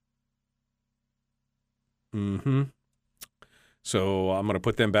 So I'm going to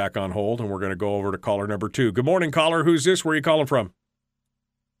put them back on hold, and we're going to go over to caller number 2. Good morning, caller. Who's this? Where are you calling from?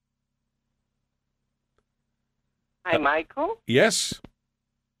 Hi, Michael. Yes.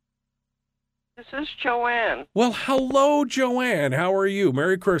 This is Joanne. Well, hello, Joanne. How are you?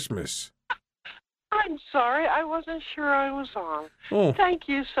 Merry Christmas. I'm sorry. I wasn't sure I was on. Oh. Thank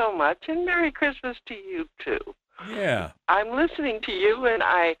you so much, and Merry Christmas to you, too. Yeah. I'm listening to you, and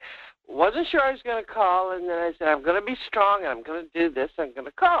I wasn't sure I was going to call, and then I said, I'm going to be strong, and I'm going to do this. I'm going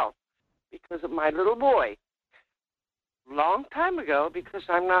to call because of my little boy. Long time ago, because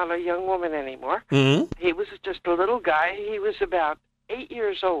I'm not a young woman anymore. Mm-hmm. He was just a little guy. He was about 8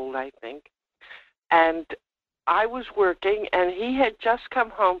 years old, I think. And I was working, and he had just come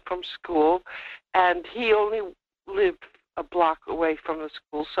home from school, and he only lived a block away from the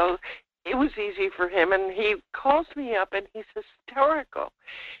school, so it was easy for him. And he calls me up, and he's hysterical.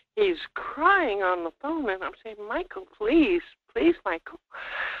 He's crying on the phone, and I'm saying, Michael, please, Michael,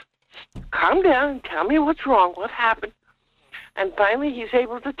 calm down and tell me what's wrong, what happened. And finally, he's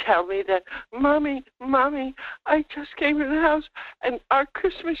able to tell me that, Mommy, I just came in the house, and our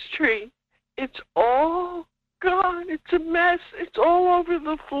Christmas tree, it's all gone. It's a mess. It's all over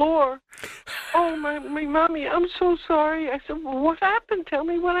the floor. Oh, my Mommy, I'm so sorry. I said, well, what happened? Tell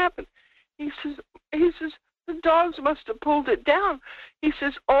me what happened. He says, the dogs must have pulled it down. He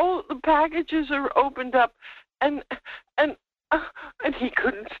says, all the packages are opened up, and he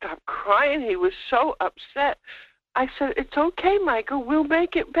couldn't stop crying. He was so upset. I said, it's okay, Michael. We'll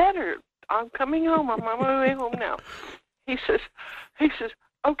make it better. I'm coming home. I'm on my way home now. He says,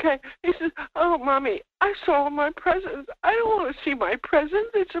 okay. He says, oh, Mommy, I saw my presents. I don't want to see my presents.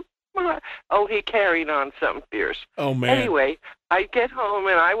 He carried on something fierce. Oh, man. Anyway, I get home,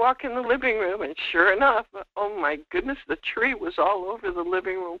 and I walk in the living room, and sure enough, oh, my goodness, the tree was all over the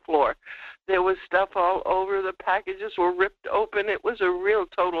living room floor. There was stuff all over. The packages were ripped open. It was a real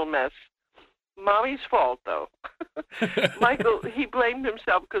total mess. Mommy's fault, though. Michael, he blamed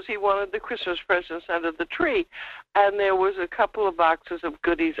himself because he wanted the Christmas presents under the tree. And there was a couple of boxes of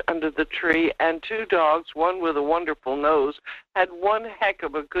goodies under the tree, and 2 dogs, one with a wonderful nose, had one heck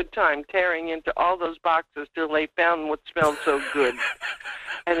of a good time tearing into all those boxes till they found what smelled so good.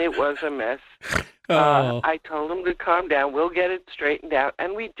 And it was a mess. I told him to calm down. We'll get it straightened out.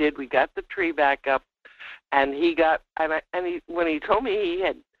 And we did. We got the tree back up. And when he told me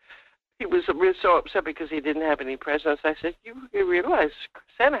he was so upset because he didn't have any presents. I said, you realize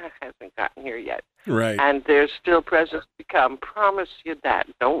Santa hasn't gotten here yet. Right. And there's still presents to come. Promise you that.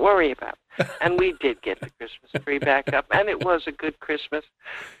 Don't worry about it. And we did get the Christmas tree back up, and it was a good Christmas.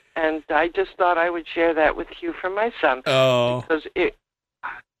 And I just thought I would share that with you from my son. Oh. Because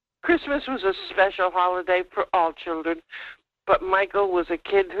Christmas was a special holiday for all children. But Michael was a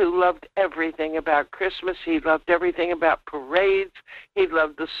kid who loved everything about Christmas. He loved everything about parades. He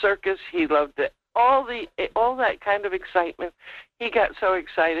loved the circus. He loved all that kind of excitement. He got so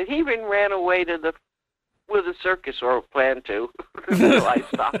excited. He even ran away with a circus, or planned to, until I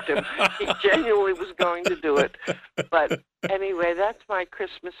stopped him. He genuinely was going to do it. But anyway, that's my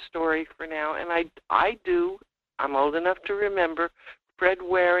Christmas story for now. And I'm old enough to remember Fred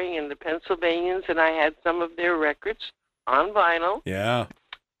Waring and the Pennsylvanians, and I had some of their records on vinyl. Yeah.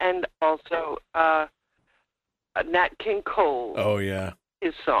 And also Nat King Cole. Oh, yeah.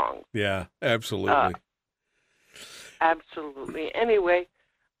 His song. Yeah, absolutely. Absolutely. Anyway,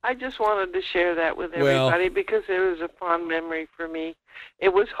 I just wanted to share that with everybody because it was a fond memory for me.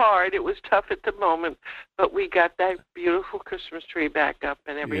 It was hard. It was tough at the moment, but we got that beautiful Christmas tree back up,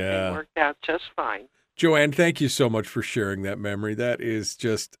 and everything worked out just fine. Joanne, thank you so much for sharing that memory. That is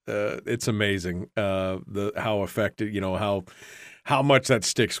just, it's amazing how affected, how much that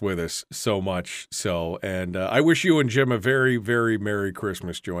sticks with us so much. So, and I wish you and Jim a very, very Merry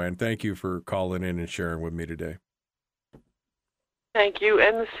Christmas, Joanne. Thank you for calling in and sharing with me today. Thank you,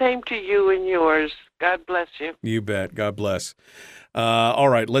 and the same to you and yours. God bless you. You bet. God bless. All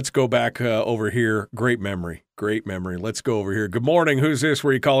right, let's go back over here. Great memory. Great memory. Let's go over here. Good morning. Who's this?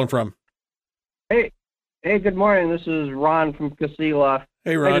 Where are you calling from? Hey, good morning. This is Ron from Casilla.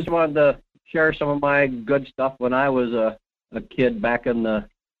 Hey, Ron. I just wanted to share some of my good stuff when I was a kid back in the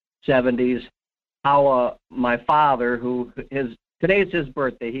 70s. How my father, today's his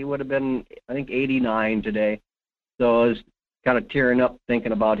birthday. He would have been, I think, 89 today. So I was kind of tearing up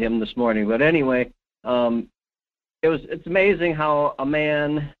thinking about him this morning. But anyway, it's amazing how a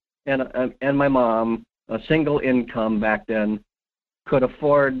man and my mom, a single income back then, could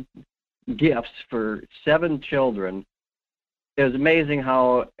afford gifts for 7 children. It was amazing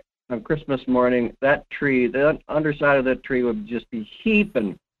how on Christmas morning the underside of that tree would just be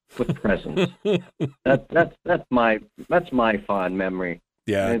heaping with presents. That's my fond memory.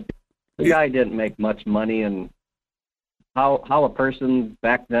 Yeah. And the guy didn't make much money, and how a person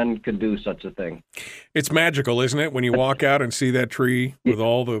back then could do such a thing. It's magical, isn't it? When you walk out and see that tree with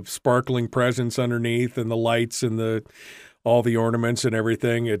all the sparkling presents underneath and the lights and all the ornaments and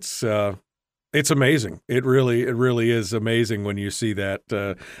everything. It's amazing. It really is amazing when you see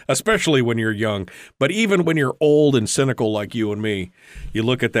that, especially when you're young. But even when you're old and cynical like you and me, you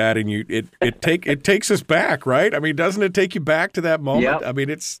look at that and it takes us back, right? I mean, doesn't it take you back to that moment? Yep. I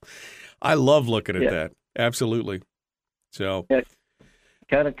mean, I love looking at that. Absolutely. So it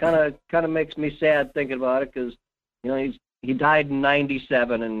kind of makes me sad thinking about it because he died in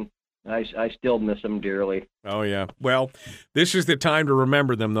 97 and I still miss him dearly. Oh, yeah. Well, this is the time to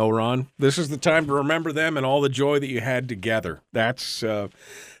remember them, though, Ron. This is the time to remember them and all the joy that you had together. That's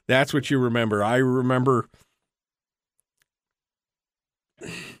what you remember. I remember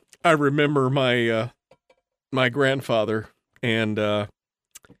my grandfather, and I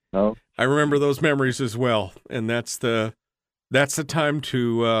remember those memories as well. And that's the time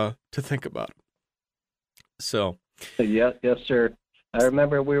to think about it. So. Yes, sir. I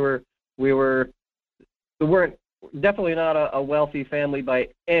remember we weren't definitely not a wealthy family by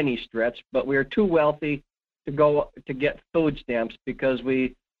any stretch, but we were too wealthy to get food stamps because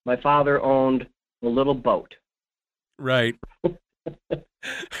my father owned a little boat. Right.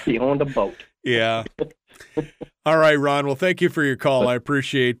 He owned a boat. Yeah. All right, Ron. Well, thank you for your call. I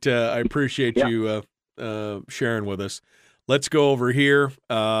appreciate you sharing with us. Let's go over here.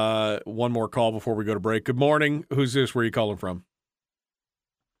 One more call before we go to break. Good morning. Who's this? Where are you calling from?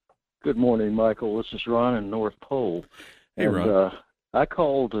 Good morning, Michael. This is Ron in North Pole. Hey, Ron. I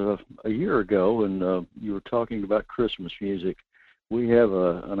called a year ago, and you were talking about Christmas music. We have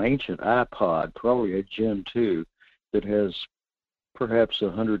an ancient iPod, probably a Gen 2, that has perhaps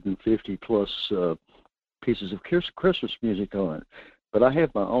 150-plus pieces of Christmas music on it. But I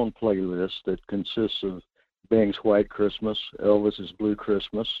have my own playlist that consists of Bing's White Christmas, Elvis's Blue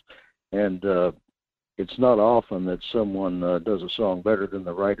Christmas, and it's not often that someone does a song better than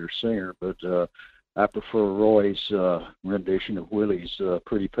the writer-singer, but I prefer Roy's rendition of Willie's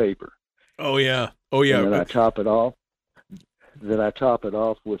Pretty Paper. Oh, yeah. Oh, yeah. And then I top it off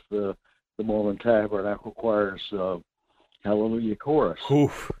with the Mormon Tabernacle Choir's Hallelujah Chorus.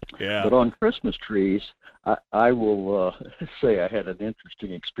 Oof. Yeah. But on Christmas trees, I will say I had an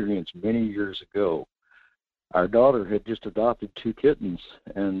interesting experience many years ago. Our daughter had just adopted 2 kittens,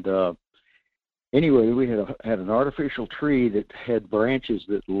 and anyway, we had an artificial tree that had branches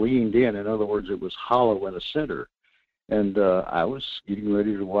that leaned in. In other words, it was hollow in the center. And I was getting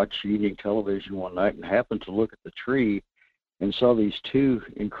ready to watch evening television one night and happened to look at the tree and saw these 2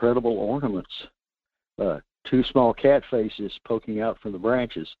 incredible ornaments, 2 small cat faces poking out from the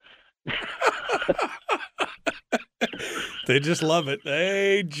branches. They just love it.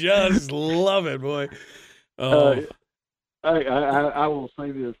 They just love it, boy. Oh. I will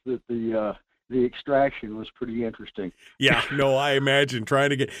say this, that the extraction was pretty interesting. Yeah, no, I imagine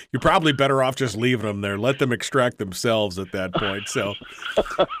you're probably better off just leaving them there. Let them extract themselves at that point. So,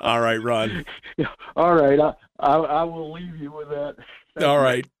 all right, Ron. Yeah, all right, I will leave you with that. All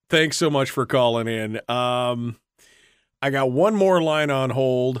right. Thanks so much for calling in. I got one more line on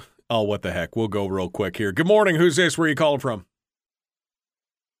hold. Oh, what the heck. We'll go real quick here. Good morning. Who's this? Where are you calling from?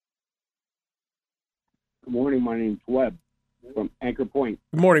 Good morning. My name's Webb from Anchor Point.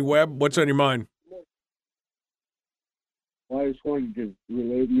 Good morning, Webb. What's on your mind? Well, I just wanted to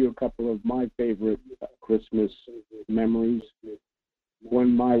relay to you a couple of my favorite Christmas memories.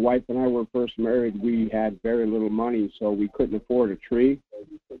 When my wife and I were first married, we had very little money, so we couldn't afford a tree.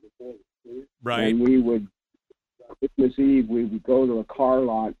 Right. And we would, Christmas Eve, we would go to a car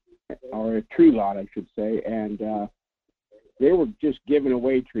lot, or a tree lot, I should say, and they were just giving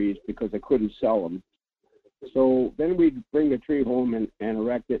away trees because they couldn't sell them. So then we'd bring the tree home and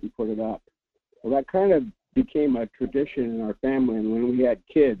erect it and put it up. Well, that kind of became a tradition in our family, and when we had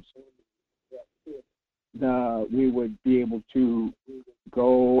kids, we would be able to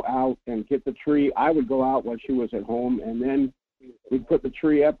go out and get the tree. I would go out while she was at home, and then we'd put the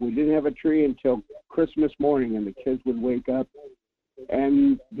tree up. We didn't have a tree until Christmas morning, and the kids would wake up,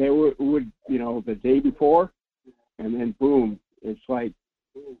 and they would the day before, and then boom, it's like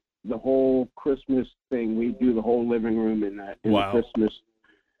the whole Christmas thing. We do the whole living room in wow. Christmas.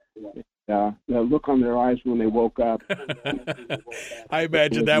 The look on their eyes when they woke up. I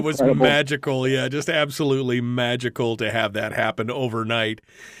imagine that was incredible. Magical. Yeah, just absolutely magical to have that happen overnight.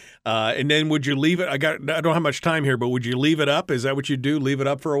 And then would you leave it? I don't have much time here, but would you leave it up? Is that what you do? Leave it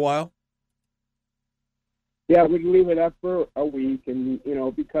up for a while? Yeah, we'd leave it up for a week, and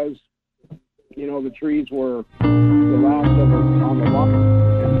because the trees were the last of them on the line.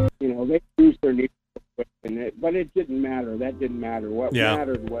 And, they used their needs. But it didn't matter. That didn't matter. What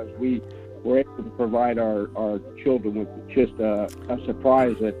mattered was we were able to provide our children with just a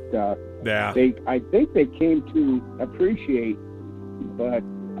surprise that I think they came to appreciate, but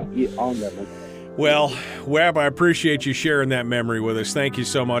on them. Well, Webb, I appreciate you sharing that memory with us. Thank you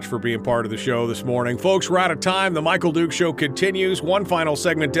so much for being part of the show this morning. Folks, we're out of time. The Michael Duke Show continues. One final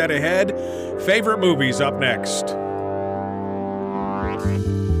segment dead ahead. Favorite movies up next.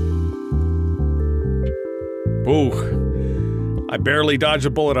 Ooh, I barely dodged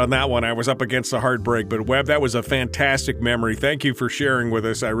a bullet on that one. I was up against the heartbreak, but Webb, that was a fantastic memory. Thank you for sharing with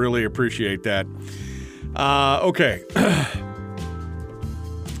us. I really appreciate that. Okay.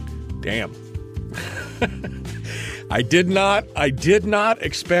 Damn. I did not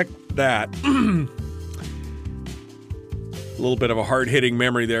expect that. A little bit of a hard-hitting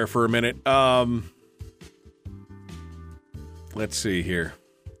memory there for a minute. Let's see here.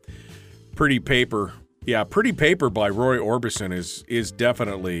 Pretty Paper. Yeah, Pretty Paper by Roy Orbison is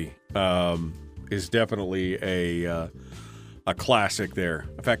definitely a classic there.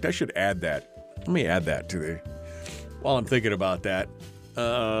 In fact, I should add that. Let me add that to the. While I'm thinking about that,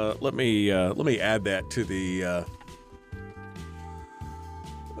 let me add that to the.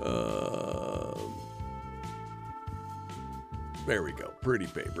 There we go. Pretty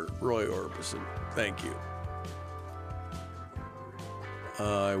Paper, Roy Orbison. Thank you.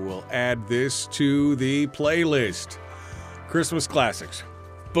 I will add this to the playlist. Christmas classics.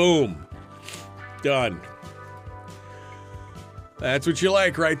 Boom. Done. That's what you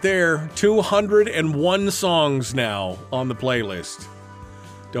like right there. 201 songs now on the playlist.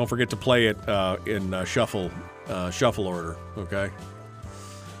 Don't forget to play it in shuffle order, okay?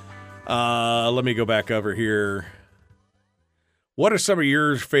 Let me go back over here. What are some of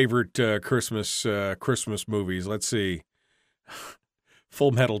your favorite Christmas movies? Let's see.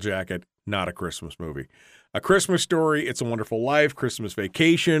 Full Metal Jacket, not a Christmas movie. A Christmas Story, It's a Wonderful Life, Christmas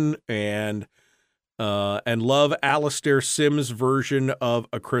Vacation, and love Alastair Sim's version of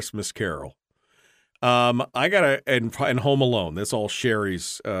A Christmas Carol. And Home Alone. That's all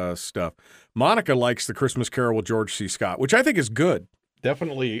Sherry's stuff. Monica likes The Christmas Carol with George C. Scott, which I think is good.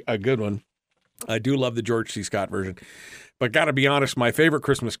 Definitely a good one. I do love the George C. Scott version. But got to be honest, my favorite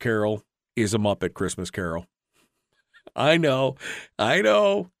Christmas Carol is A Muppet Christmas Carol. I know.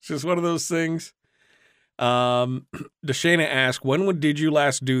 It's just one of those things. Deshana asked, did you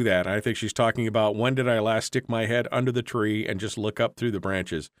last do that? I think she's talking about when did I last stick my head under the tree and just look up through the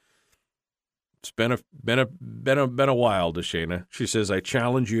branches. It's been a while, Deshana. She says, I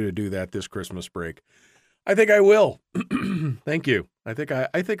challenge you to do that this Christmas break. I think I will. Thank you. I think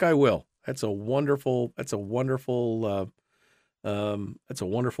I will. That's a wonderful thing.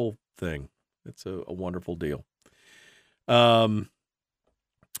 It's a wonderful deal.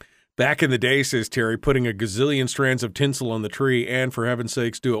 Back in the day, says Terry, putting a gazillion strands of tinsel on the tree, and for heaven's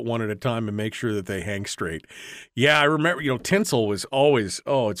sakes, do it one at a time and make sure that they hang straight. Yeah, I remember, tinsel was always,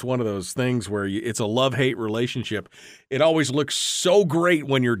 it's one of those things where it's a love-hate relationship. It always looks so great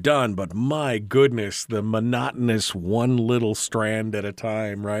when you're done, but my goodness, the monotonous one little strand at a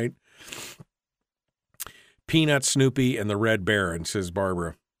time, right? Peanut, Snoopy, and the Red Baron, says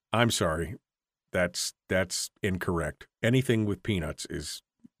Barbara. I'm sorry. That's incorrect. Anything with peanuts is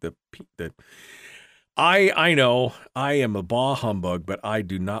the I know I am a bah humbug, but I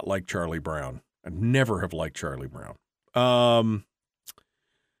do not like Charlie Brown. I never have liked Charlie Brown.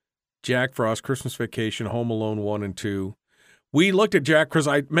 Jack Frost, Christmas Vacation, Home Alone 1 and 2. We looked at Jack, because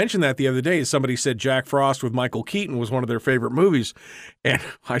I mentioned that the other day. Somebody said Jack Frost with Michael Keaton was one of their favorite movies. And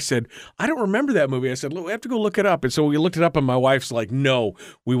I said, I don't remember that movie. I said, we have to go look it up. And so we looked it up, and my wife's like, no,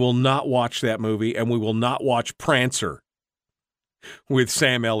 we will not watch that movie, and we will not watch Prancer with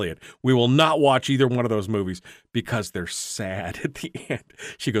Sam Elliott. We will not watch either one of those movies because they're sad at the end.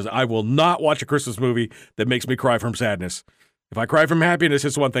 She goes, I will not watch a Christmas movie that makes me cry from sadness. If I cry from happiness,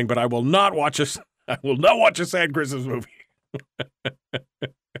 it's one thing, but I will not watch a sad Christmas movie.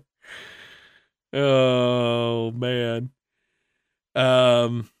 Oh, man.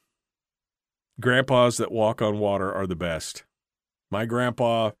 Grandpas that walk on water are the best. My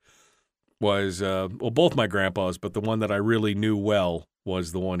grandpa was, both my grandpas, but the one that I really knew well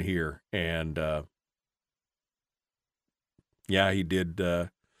was the one here. And, yeah, he did.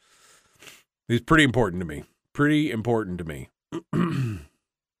 He's pretty important to me.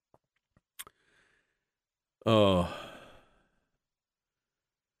 Oh.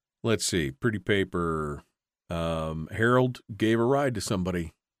 Let's see. Pretty paper. Harold gave a ride to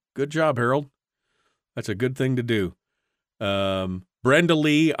somebody. Good job, Harold. That's a good thing to do. Brenda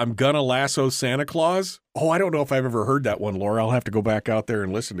Lee, I'm gonna lasso Santa Claus. Oh, I don't know if I've ever heard that one, Laura. I'll have to go back out there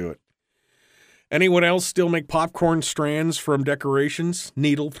and listen to it. Anyone else still make popcorn strands from decorations?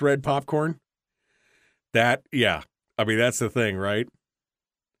 Needle thread popcorn? Yeah. I mean, that's the thing, right?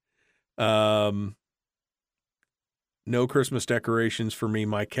 No Christmas decorations for me.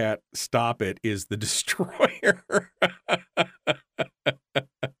 My cat, Stop It, is the destroyer.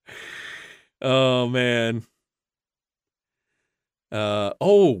 Oh, man.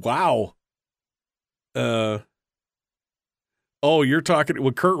 Wow. You're talking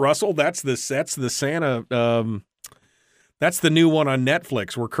with Kurt Russell? That's the Santa. That's the new one on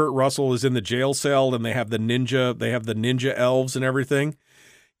Netflix where Kurt Russell is in the jail cell and they have the ninja elves and everything.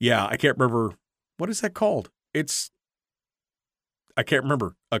 Yeah, I can't remember. What is that called? I can't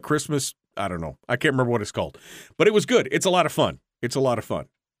remember. A Christmas, I don't know. I can't remember what it's called. But it was good. It's a lot of fun.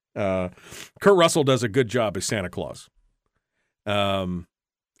 Kurt Russell does a good job as Santa Claus. And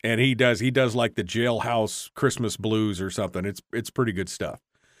he does like the Jailhouse Christmas Blues or something. It's pretty good stuff.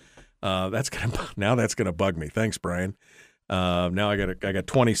 That's gonna bug me. Thanks, Brian. Now I got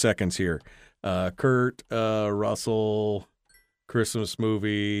 20 seconds here. Kurt Russell Christmas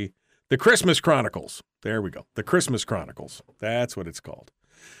movie, The Christmas Chronicles. There we go. The Christmas Chronicles. That's what it's called.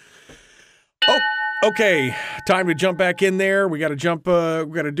 Oh, okay. Time to jump back in there. We got to jump. We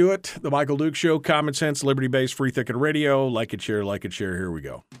got to do it. The Michael Duke Show, common sense, liberty-based, free thinking radio. Like it, share. Here we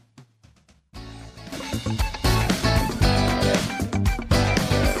go.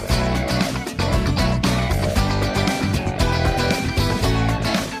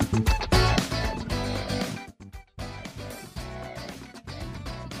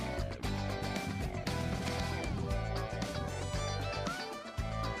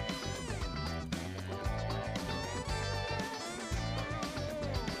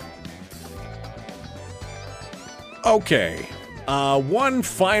 Okay, one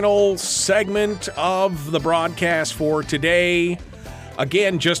final segment of the broadcast for today.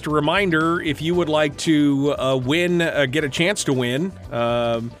 Again, just a reminder, if you would like to get a chance to win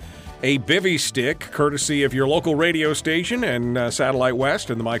a bivvy stick, courtesy of your local radio station and Satellite West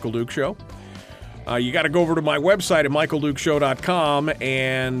and the Michael Duke Show, you got to go over to my website at michaeldukeshow.com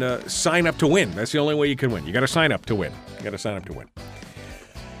and sign up to win. That's the only way you can win. You got to sign up to win.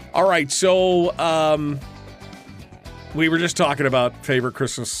 All right, so we were just talking about favorite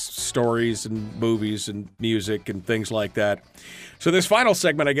Christmas stories and movies and music and things like that. So this final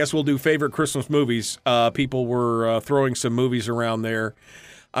segment, I guess we'll do favorite Christmas movies. People were throwing some movies around there.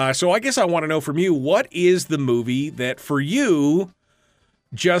 So I guess I want to know from you, what is the movie that for you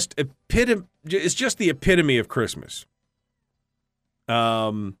is just the epitome of Christmas?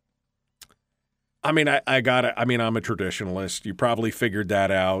 I mean, I'm a traditionalist. You probably figured that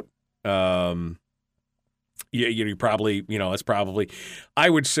out. You probably, it's probably. I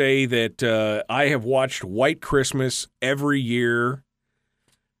would say that I have watched White Christmas every year,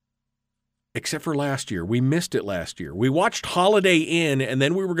 except for last year. We missed it last year. We watched Holiday Inn, and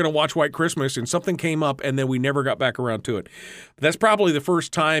then we were going to watch White Christmas, and something came up, and then we never got back around to it. But that's probably the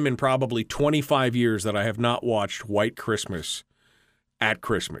first time in probably 25 years that I have not watched White Christmas at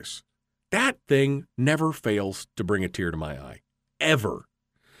Christmas. That thing never fails to bring a tear to my eye, ever.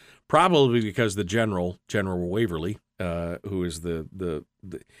 Probably because the General Waverly, who is the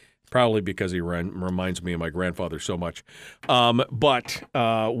probably because he reminds me of my grandfather so much. But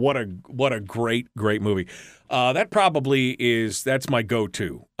what a great movie. That's my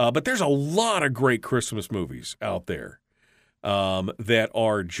go-to. But there's a lot of great Christmas movies out there that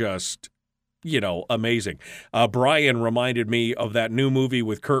are just, amazing. Brian reminded me of that new movie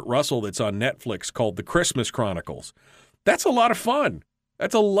with Kurt Russell that's on Netflix called The Christmas Chronicles. That's a lot of fun.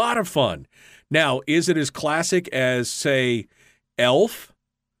 Now, is it as classic as, say, Elf?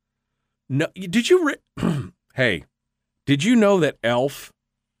 No. Did you know that Elf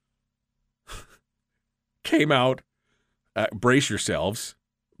came out? Brace yourselves.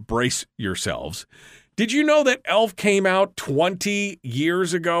 Did you know that Elf came out 20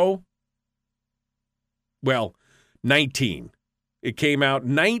 years ago? Well, 19. It came out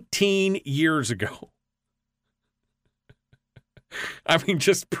 19 years ago. I mean,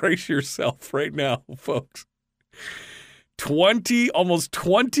 just brace yourself right now, folks. Almost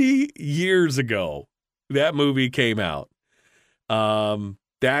 20 years ago, that movie came out.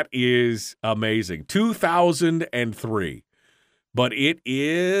 That is amazing. 2003. But it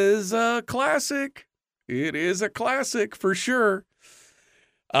is a classic. It is a classic for sure.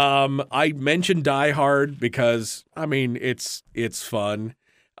 I mentioned Die Hard because, it's fun.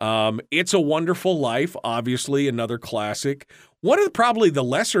 It's a Wonderful Life, obviously another classic. One of probably the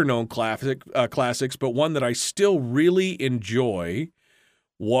lesser-known classics, but one that I still really enjoy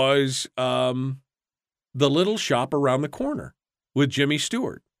was The Little Shop Around the Corner with Jimmy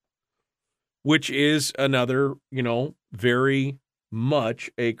Stewart, which is another, very much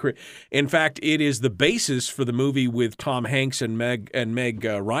in fact, it is the basis for the movie with Tom Hanks and Meg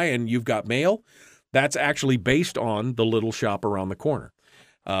Ryan, You've Got Mail. That's actually based on The Little Shop Around the Corner.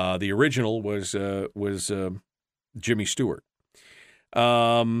 The original was Jimmy Stewart.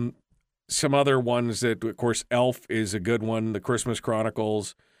 Some other ones that, of course, Elf is a good one. The Christmas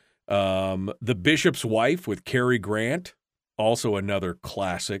Chronicles, The Bishop's Wife with Cary Grant, also another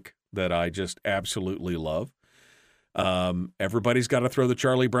classic that I just absolutely love. Everybody's got to throw the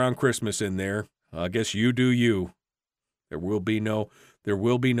Charlie Brown Christmas in there. I guess you do you. There will be no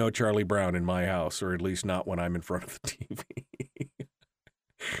Charlie Brown in my house, or at least not when I'm in front of the TV.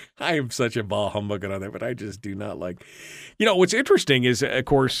 I am such a bah humbug on that, but I just do not like. What's interesting is, of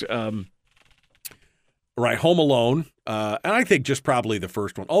course, Home Alone, and I think just probably the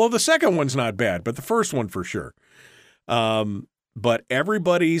first one. Although the second one's not bad, but the first one for sure. But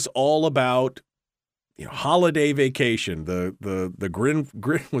everybody's all about, Holiday Vacation. The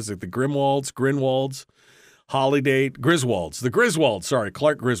Griswolds, Holiday Griswolds. The Griswolds. Sorry,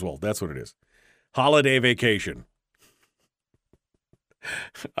 Clark Griswold. That's what it is. Holiday Vacation.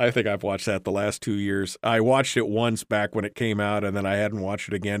 I think I've watched that the last 2 years. I watched it once back when it came out, and then I hadn't watched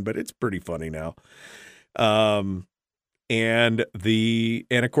it again, but it's pretty funny now. And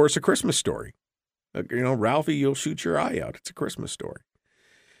of course, A Christmas Story. Ralphie, you'll shoot your eye out. It's a Christmas story.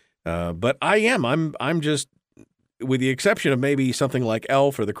 But I'm just, with the exception of maybe something like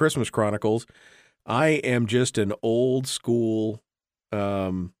Elf or The Christmas Chronicles, I am just an old school,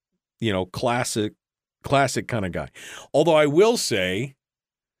 classic kind of guy. Although I will say,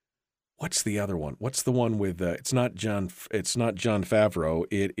 what's the other one? What's the one with it's not Jon Favreau,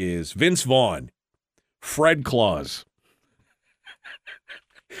 it is Vince Vaughn. Fred Claus.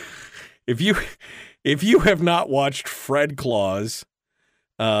 If you have not watched Fred Claus,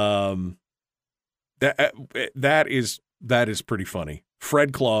 that is pretty funny.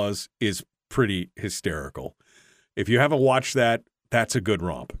 Fred Claus is pretty hysterical. If you haven't watched that, that's a good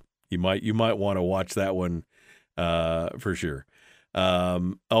romp. You might want to watch that one for sure.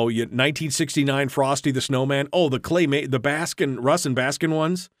 1969 Frosty the Snowman. Oh, the Russ and Baskin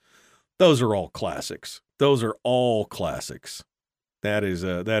ones. those are all classics. Those are all classics. That is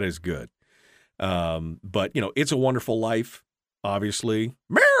good. But, It's a Wonderful Life, obviously.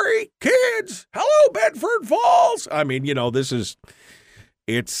 Mary, kids, hello, Bedford Falls. I mean,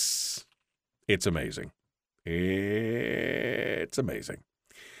 it's amazing. It's amazing.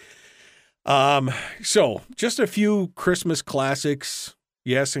 So just a few Christmas classics.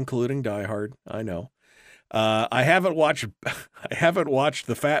 Yes, including Die Hard. I know. I haven't watched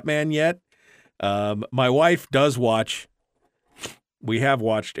The Fat Man yet. My wife does watch. We have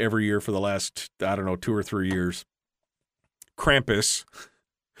watched every year for the last, 2 or 3 years. Krampus,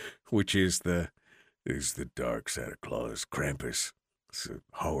 which is the dark Santa Claus. Krampus. It's a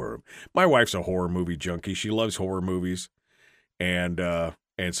horror. My wife's a horror movie junkie. She loves horror movies. And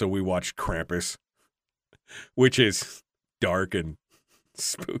so we watched Krampus, which is dark and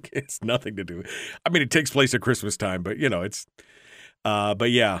spooky. It's nothing to do. I mean, it takes place at Christmas time, but it's.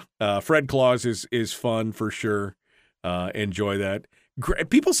 But yeah, Fred Claus is fun for sure. Enjoy that.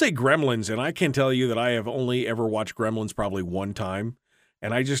 People say Gremlins, and I can tell you that I have only ever watched Gremlins probably one time,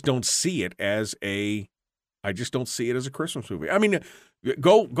 and I just don't see it as a Christmas movie. I mean,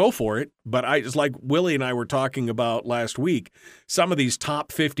 go for it, but it's like Willie and I were talking about last week. Some of these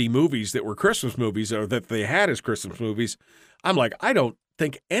top 50 movies that were Christmas movies or that they had as Christmas movies, I'm like, I don't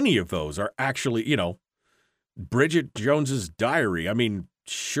think any of those are actually, Bridget Jones's Diary. I mean,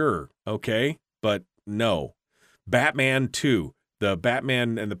 sure, okay, but no. Batman 2, the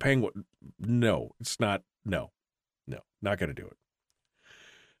Batman and the Penguin. No, it's not. No, not going to do it.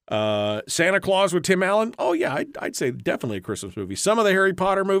 Santa Claus with Tim Allen. Oh yeah, I'd say definitely a Christmas movie. Some of the Harry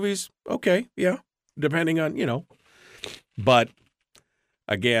Potter movies. Okay, yeah, depending on, But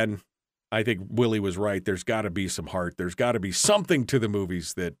again, I think Willie was right. There's got to be some heart. There's got to be something to the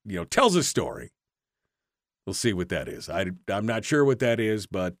movies that, tells a story. We'll see what that is. I'm not sure what that is,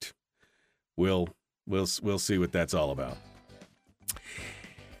 but we'll see what that's all about.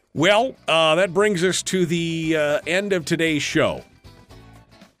 Well, that brings us to the end of today's show.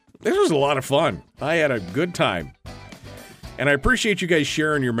 This was a lot of fun. I had a good time. And I appreciate you guys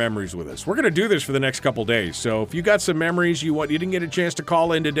sharing your memories with us. We're going to do this for the next couple days. So if you got some memories you didn't get a chance to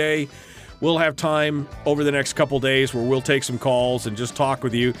call in today, we'll have time over the next couple days where we'll take some calls and just talk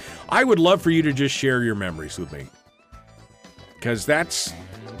with you. I would love for you to just share your memories with me. Because that's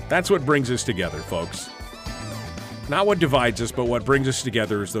what brings us together, folks. Not what divides us, but what brings us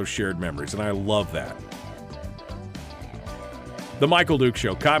together is those shared memories. And I love that. The Michael Duke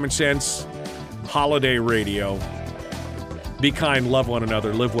Show, Common Sense, Holiday Radio. Be kind, love one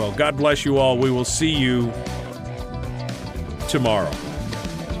another, live well. God bless you all. We will see you tomorrow.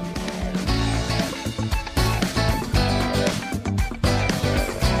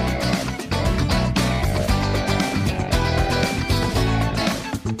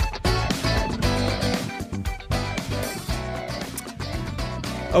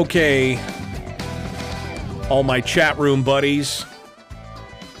 Okay, all my chat room buddies.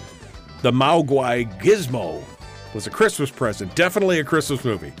 The Maugwai Gizmo was a Christmas present. Definitely a Christmas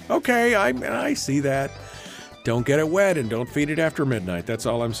movie. Okay, I see that. Don't get it wet and don't feed it after midnight. That's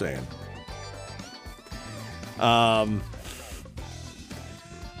all I'm saying.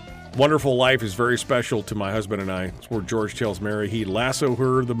 Wonderful Life is very special to my husband and I. It's where George tells Mary he lassoed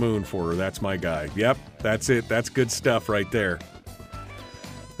her the moon for her. That's my guy. Yep, that's it. That's good stuff right there.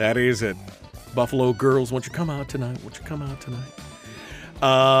 That is it. Buffalo Girls, won't you come out tonight? Won't you come out tonight?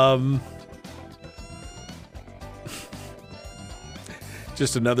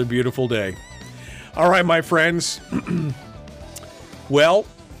 Just another beautiful day. All right, my friends. Well,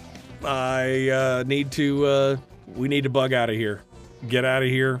 we need to bug out of here. Get out of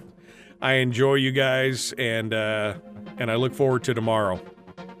here. I enjoy you guys, and I look forward to tomorrow.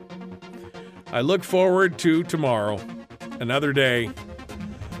 Another day.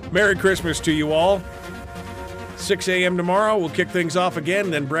 Merry Christmas to you all. 6 a.m. tomorrow, we'll kick things off again.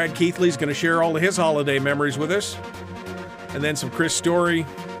 Then Brad Keithley's going to share all of his holiday memories with us. And then some Chris Story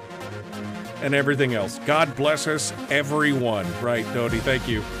and everything else. God bless us, everyone. Right, Dodie? Thank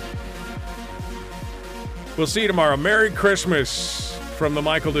you. We'll see you tomorrow. Merry Christmas from the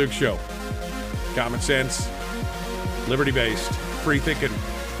Michael Duke Show. Common sense, liberty-based, free-thinking,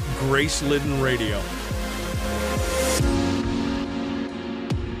 grace-lidden radio.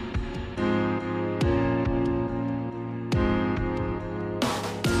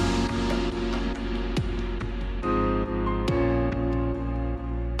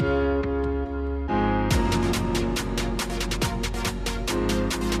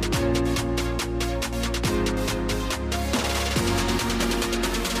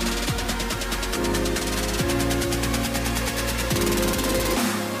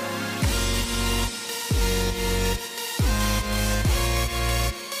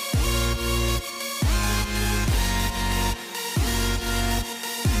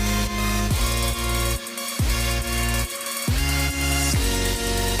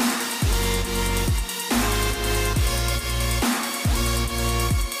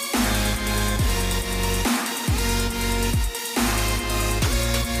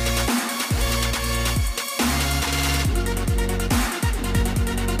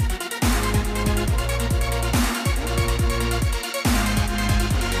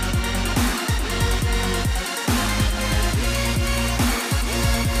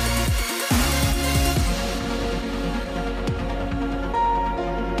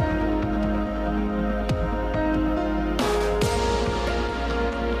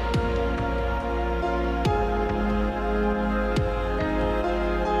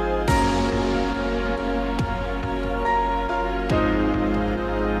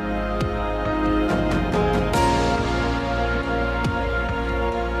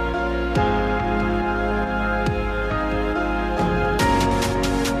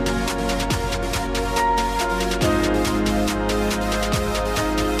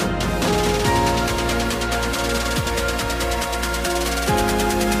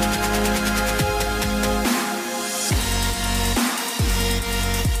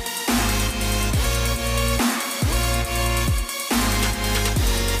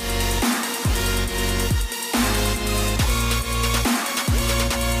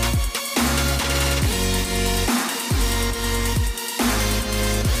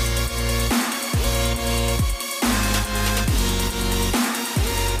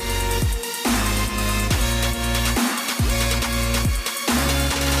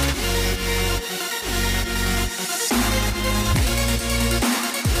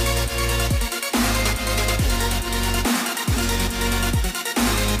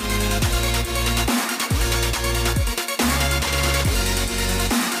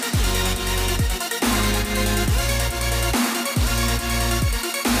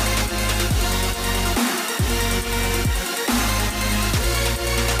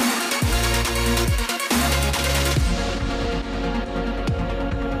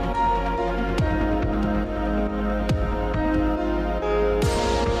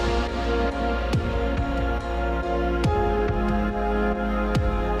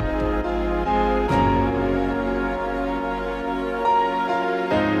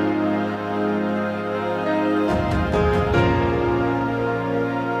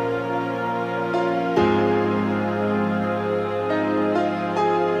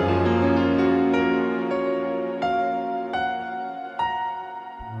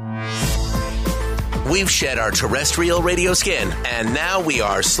 We've shed our terrestrial radio skin, and now we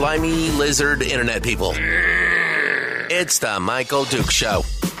are slimy lizard internet people. It's the Michael Duke Show.